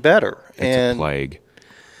getting better. It's a plague.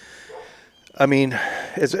 I mean,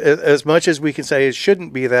 as much as we can say it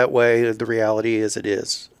shouldn't be that way, the reality is it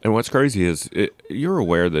is. And what's crazy is you're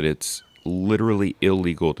aware that it's literally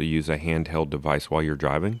illegal to use a handheld device while you're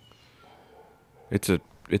driving. It's a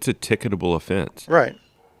ticketable offense. Right.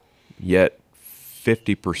 Yet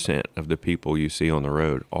 50% of the people you see on the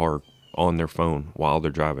road are on their phone while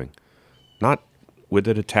they're driving, not with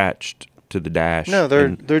it attached to the dash. No, they're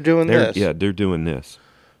doing this. Yeah, they're doing this.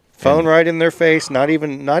 Phone right in their face. Not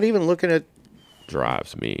even looking at.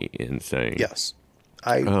 Drives me insane. Yes,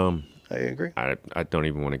 I agree. I don't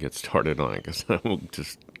even want to get started on it because I will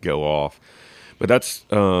just go off. But that's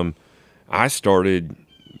I started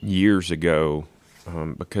years ago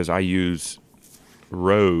because I use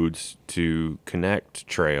roads to connect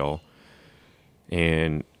trail,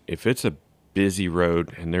 and if it's a busy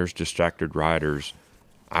road and there's distracted riders,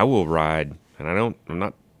 I will ride. And I'm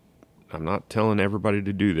not telling everybody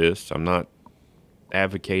to do this. I'm not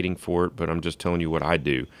advocating for it, but I'm just telling you what I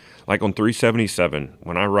do. Like on 377,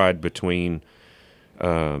 when I ride between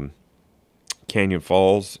Canyon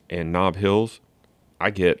Falls and Knob Hills, I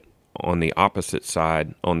get on the opposite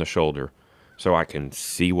side on the shoulder so I can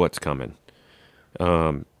see what's coming.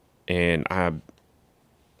 And I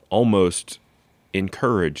almost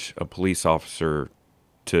encourage a police officer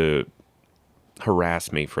to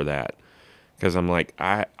harass me for that, because I'm like,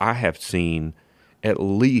 I have seen at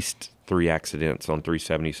least 3 accidents on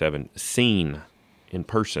 377 seen in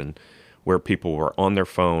person where people were on their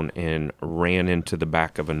phone and ran into the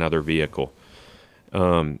back of another vehicle.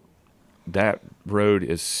 That road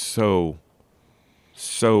is so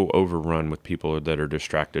overrun with people that are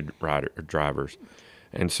distracted drivers.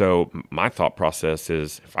 And so my thought process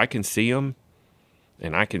is, if I can see them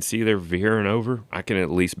and I can see they're veering over, I can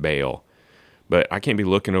at least bail. But I can't be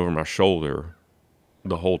looking over my shoulder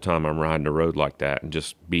the whole time I'm riding the road like that and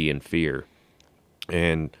just be in fear.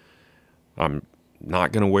 And I'm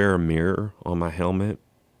not going to wear a mirror on my helmet,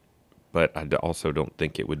 but I also don't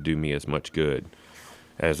think it would do me as much good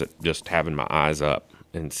as just having my eyes up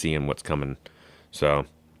and seeing what's coming. So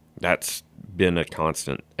that's been a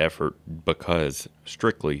constant effort, because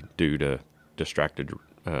strictly due to distracted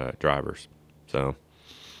drivers. So,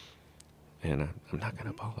 and I'm not going to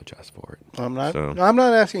apologize for it. I'm not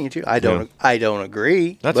asking you to. I don't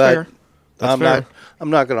agree. That's but fair. That's fair. I'm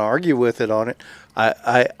not going to argue with it on it.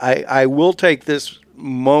 I will take this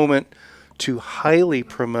moment to highly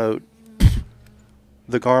promote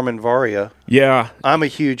the Garmin Varia. Yeah, I'm a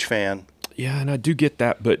huge fan. Yeah, and I do get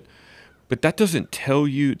that, but that doesn't tell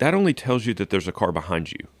you. That only tells you that there's a car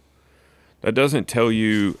behind you. That doesn't tell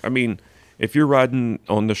you. I mean, if you're riding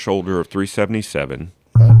on the shoulder of 377,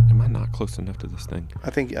 am I not close enough to this thing? I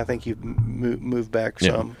think you've moved back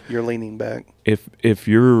some. Yeah. You're leaning back. If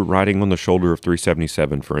you're riding on the shoulder of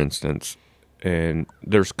 377, for instance, and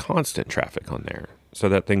there's constant traffic on there, So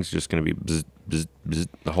that thing's just going to be bzz, bzz, bzz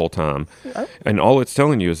the whole time. And all it's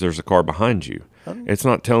telling you is there's a car behind you. It's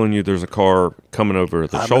not telling you there's a car coming over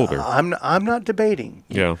the shoulder. I'm not debating.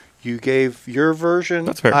 Yeah. You gave your version.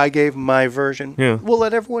 That's fair. I gave my version. Yeah. We'll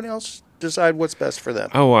let everyone else decide what's best for them.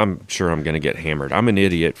 Oh, I'm sure I'm going to get hammered. I'm an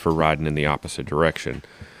idiot for riding in the opposite direction.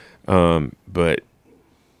 But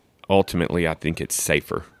ultimately, I think it's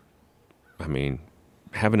safer. I mean,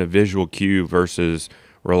 having a visual cue versus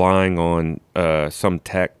relying on some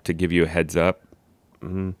tech to give you a heads up.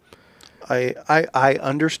 I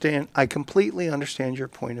understand. I completely understand your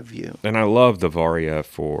point of view. And I love the Varia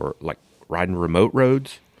for like riding remote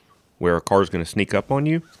roads where a car's going to sneak up on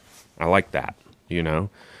you. I like that, you know.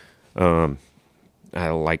 I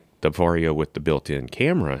like the Vario with the built-in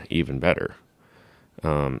camera even better.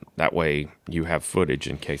 That way you have footage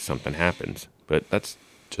in case something happens. But that's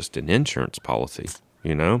just an insurance policy,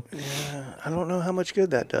 you know? Yeah, I don't know how much good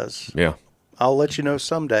that does. Yeah. I'll let you know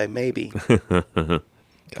someday, maybe.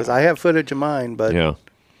 Because I have footage of mine, but Yeah.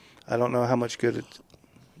 I don't know how much good it's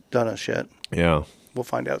done us yet. Yeah. We'll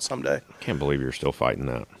find out someday. Can't believe you're still fighting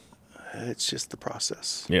that. It's just the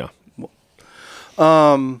process. Yeah.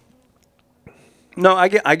 No, I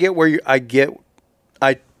get where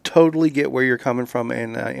I totally get where you're coming from,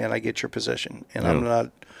 and I get your position, and Yeah.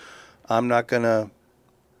 I'm not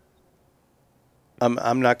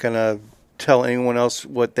gonna tell anyone else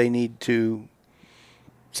what they need to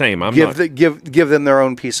Same. I'm give not. give them their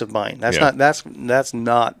own peace of mind. That's Yeah. that's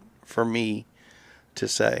not for me to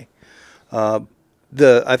say. I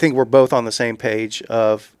think we're both on the same page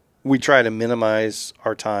of we try to minimize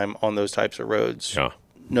our time on those types of roads, Yeah.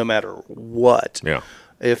 no matter what. Yeah.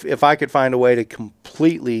 If I could find a way to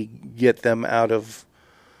completely get them out of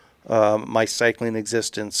my cycling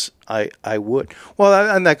existence, I would. Well,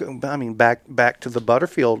 I mean, back to the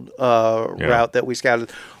Butterfield route that we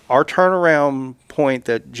scouted. Our turnaround point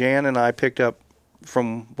that Jan and I picked up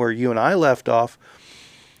from where you and I left off,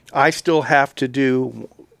 I still have to do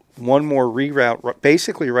one more reroute,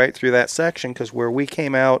 basically right through that section, because where we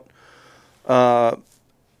came out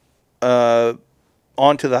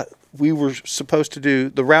onto the, we were supposed to do,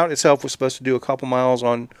 the route itself was supposed to do a couple miles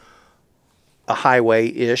on a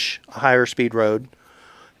highway-ish, a higher speed road,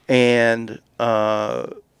 and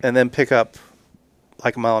then pick up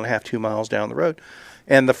like 1.5 miles, 2 miles down the road.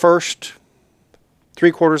 And the first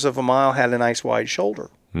 3/4 of a mile had a nice wide shoulder.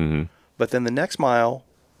 Mm-hmm. But then the next mile,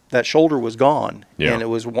 that shoulder was gone, Yeah. and it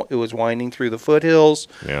was winding through the foothills,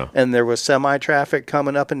 Yeah. and there was semi-traffic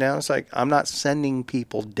coming up and down. It's like, I'm not sending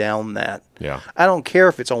people down that. Yeah. I don't care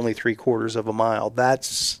if it's only 3/4 of a mile.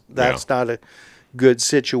 That's not a good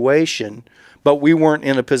situation. But we weren't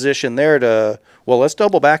in a position there to, well, let's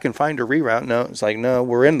double back and find a reroute. No, it's like, no,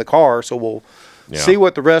 we're in the car, so we'll see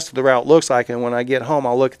what the rest of the route looks like, and when I get home,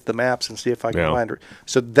 I'll look at the maps and see if I can find her.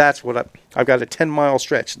 So that's what I've got a 10-mile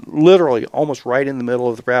stretch, literally almost right in the middle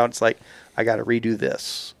of the route. It's like, I got to redo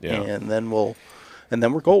this, and then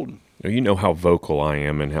we're golden. You know how vocal I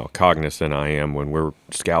am and how cognizant I am when we're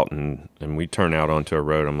scouting and we turn out onto a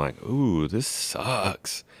road. I'm like, ooh, this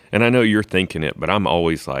sucks. And I know you're thinking it, but I'm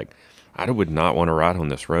always like, I would not want to ride on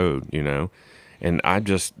this road, you know? And I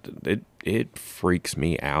just, it freaks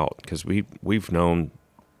me out because we've known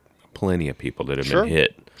plenty of people that have been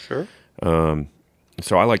hit. Sure.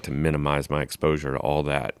 So I like to minimize my exposure to all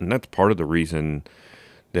that. And that's part of the reason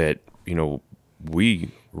that, you know,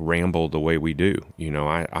 we ramble the way we do. You know,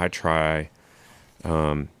 I try,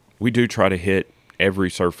 we do try to hit every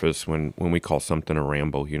surface when we call something a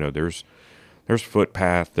ramble. You know, there's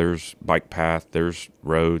footpath, there's bike path, there's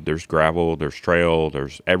road, there's gravel, there's trail,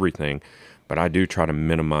 there's everything. But I do try to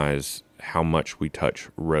minimize how much we touch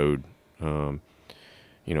road. You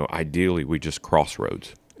know, ideally we just cross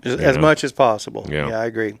roads. As much as possible. Yeah, I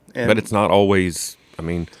agree. But it's not always, I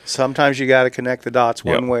mean. Sometimes you got to connect the dots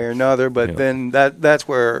one way or another, but then that's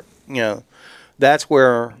where, you know, that's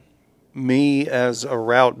where me as a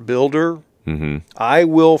route builder, I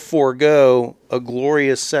will forego a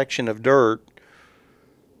glorious section of dirt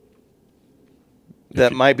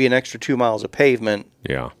that might be an extra 2 miles of pavement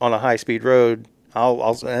on a high-speed road.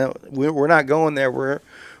 We're not going there. We're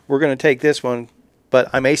going to take this one, but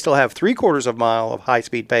I may still have 3/4 of a mile of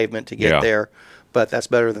high-speed pavement to get there, but that's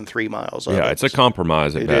better than 3 miles of it. It's a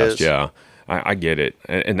compromise at best. Is. Yeah, I get it.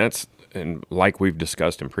 And like we've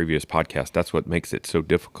discussed in previous podcasts, that's what makes it so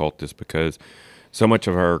difficult is because so much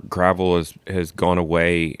of our gravel has gone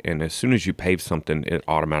away, and as soon as you pave something, it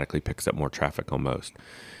automatically picks up more traffic almost.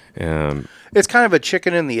 It's kind of a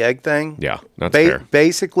chicken and the egg thing. Yeah, that's fair.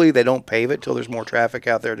 Basically, they don't pave it till there's more traffic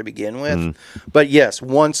out there to begin with. But yes,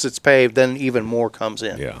 once it's paved, then even more comes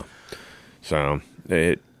in. Yeah. So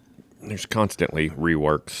there's constantly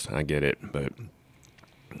reworks. I get it, but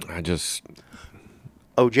I just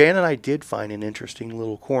Oh, Jan and I did find an interesting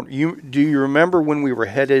little corner. Do you remember when we were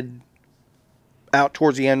headed out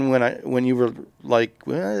towards the end when you were like,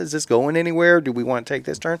 well, is this going anywhere? Do we want to take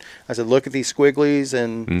this turn? I said, look at these squigglies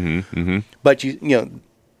and but you know,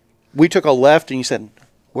 we took a left and you said,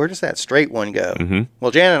 where does that straight one go?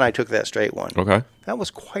 Well, Jan and I took that straight one. okay. That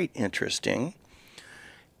was quite interesting.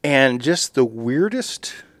 And just the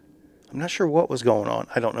weirdest, I'm not sure what was going on.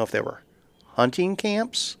 I don't know if they were hunting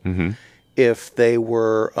camps, if they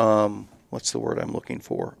were, what's the word I'm looking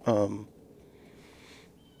for?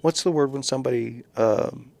 What's the word when somebody,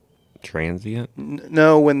 Transient,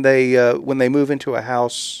 no, when they move into a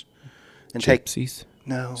house and gypsies,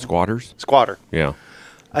 no, squatters. squatter. Yeah,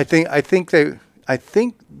 I think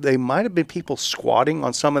they might have been people squatting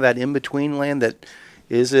on some of that in between land. That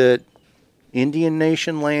is it Indian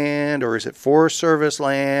Nation land or is it Forest Service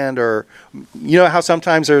land, or you know how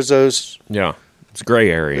sometimes there's those yeah. It's gray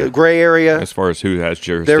area gray area as far as who has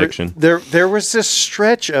jurisdiction. There was this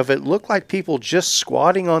stretch of it looked like people just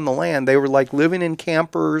squatting on the land. They were like living in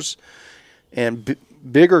campers and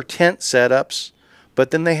bigger tent setups,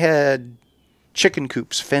 but then they had chicken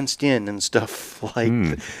coops fenced in and stuff like,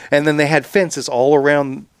 and then they had fences all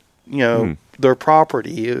around, you know, their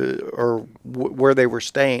property or where they were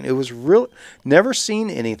staying. It was real. Never seen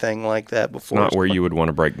anything like that before. Not where you would want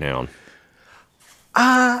to break down.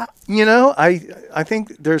 You know, I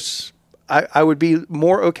think there's. I would be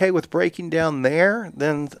more okay with breaking down there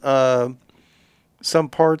than some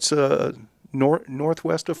parts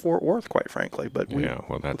northwest of Fort Worth, quite frankly. But Yeah,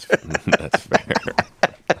 well, that's that's fair.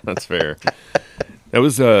 That's fair. That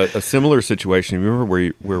was a similar situation.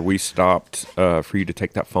 Remember where we stopped for you to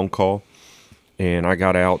take that phone call, and I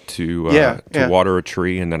got out to water a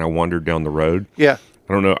tree, and then I wandered down the road. Yeah.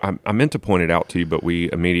 I don't know. I meant to point it out to you, but we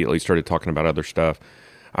immediately started talking about other stuff.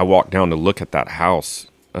 I walked down to look at that house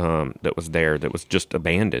that was there that was just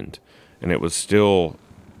abandoned, and it was still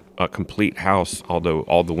a complete house, although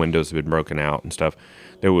all the windows had been broken out and stuff.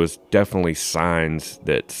 There was definitely signs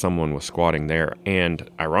that someone was squatting there, and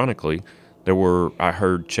ironically, I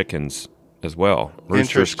heard chickens as well,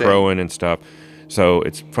 roosters crowing and stuff. So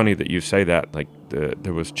it's funny that you say that. Like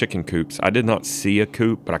there was chicken coops. I did not see a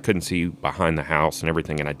coop, but I couldn't see behind the house and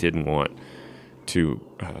everything, and I didn't want to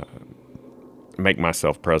make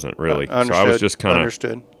myself present really. So I was just kind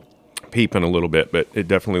of peeping a little bit, but it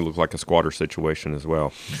definitely looked like a squatter situation as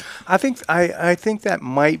well. I think that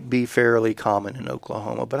might be fairly common in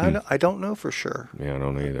Oklahoma, but I don't know for sure. Yeah, I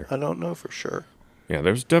don't either. I don't know for sure. Yeah,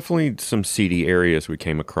 there's definitely some seedy areas we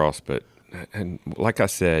came across, and like I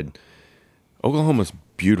said, Oklahoma's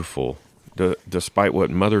beautiful, despite what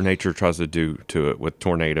Mother Nature tries to do to it with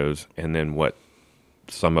tornadoes, and then what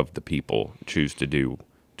some of the people choose to do.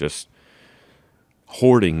 Just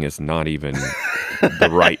hoarding is not even the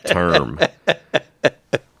right term.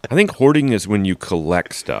 I think hoarding is when you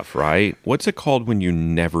collect stuff, right? What's it called when you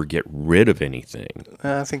never get rid of anything?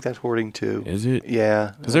 I think that's hoarding too. Is it?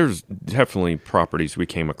 Yeah. Because there's definitely properties we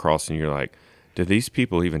came across, and you're like, do these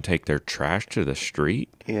people even take their trash to the street?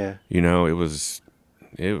 Yeah. You know, it was,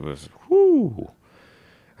 whoo.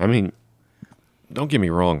 I mean, don't get me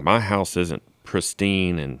wrong. My house isn't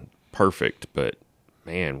pristine and perfect, but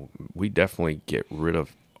man, we definitely get rid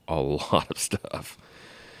of a lot of stuff.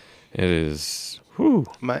 It is, whoo.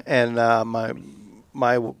 My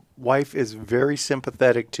wife is very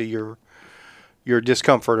sympathetic to your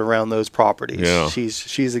discomfort around those properties. Yeah.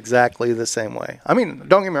 She's exactly the same way. I mean,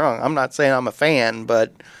 don't get me wrong. I'm not saying I'm a fan,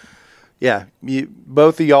 but yeah,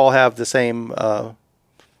 both of y'all have the same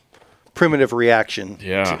primitive reaction.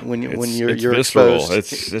 Yeah, when you're visceral.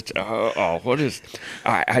 exposed. It's what is?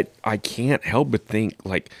 I can't help but think,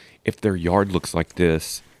 like, if their yard looks like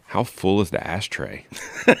this, how full is the ashtray?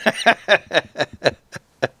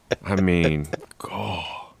 I mean,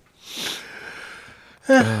 oh.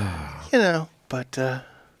 You know, but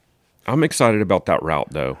I'm excited about that route,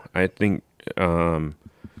 though. I think, you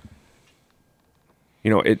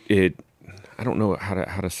know, it. I don't know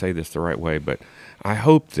how to say this the right way, but I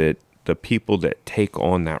hope that the people that take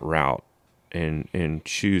on that route and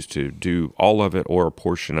choose to do all of it or a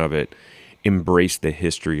portion of it embrace the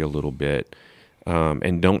history a little bit,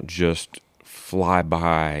 and don't just fly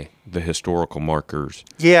by the historical markers.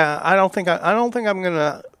 Yeah, I don't think I'm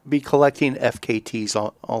gonna be collecting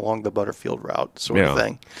FKTs along the Butterfield route sort of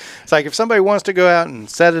thing. It's like if somebody wants to go out and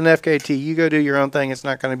set an FKT, you go do your own thing. It's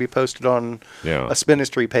not going to be posted on a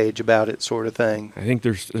Spinistry page about it, sort of thing. I think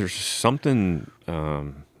there's something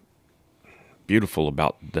beautiful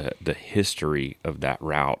about the history of that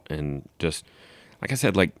route, and just like I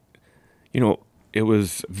said, like, you know, it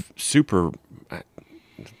was super.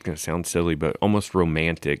 It's gonna sound silly, but almost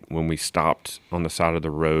romantic when we stopped on the side of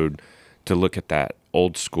the road to look at that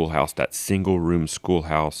old schoolhouse, that single room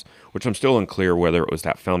schoolhouse, which I'm still unclear whether it was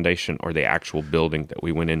that foundation or the actual building that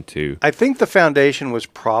we went into. I think the foundation was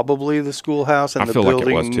probably the schoolhouse, and I the feel like it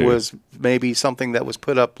building was, too. was maybe something that was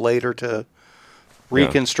put up later to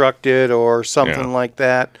reconstruct it or something Yeah. like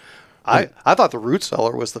that. I thought the root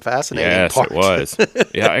cellar was the fascinating Yes, part. it was.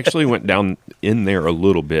 Yeah, I actually went down in there a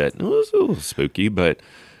little bit. It was a little spooky, but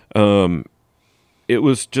it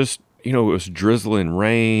was just, it was drizzling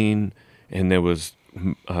rain, and there was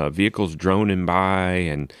vehicles droning by,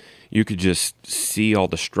 and you could just see all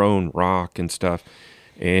the strewn rock and stuff.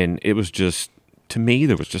 And it was just, to me,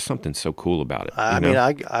 there was just something so cool about it. I mean,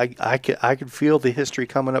 I could feel the history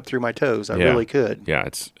coming up through my toes. I really could. Yeah,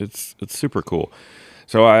 it's super cool.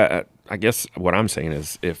 So I guess what I'm saying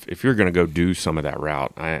is, if you're going to go do some of that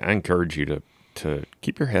route, I encourage you to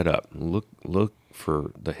keep your head up, look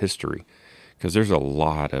for the history, because there's a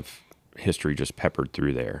lot of history just peppered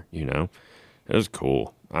through there. It was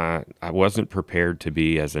cool. I wasn't prepared to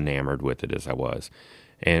be as enamored with it as I was,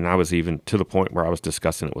 and I was even to the point where I was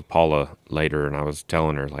discussing it with Paula later, and I was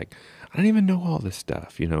telling her, like, I didn't even know all this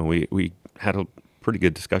stuff. We had a pretty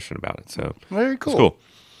good discussion about it. So Very cool. it's cool.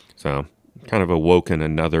 So kind of awoken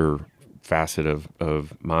another facet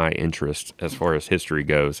of my interest as far as history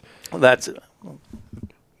goes. Well, that's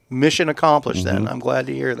mission accomplished then. Mm-hmm. I'm glad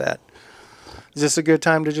to hear that. Is this a good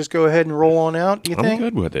time to just go ahead and roll on out, you I'm think?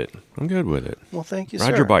 good with it. Well, thank you,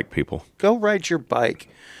 Ride sir. your bike, people. Go ride your bike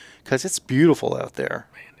because it's beautiful out there.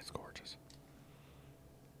 Man.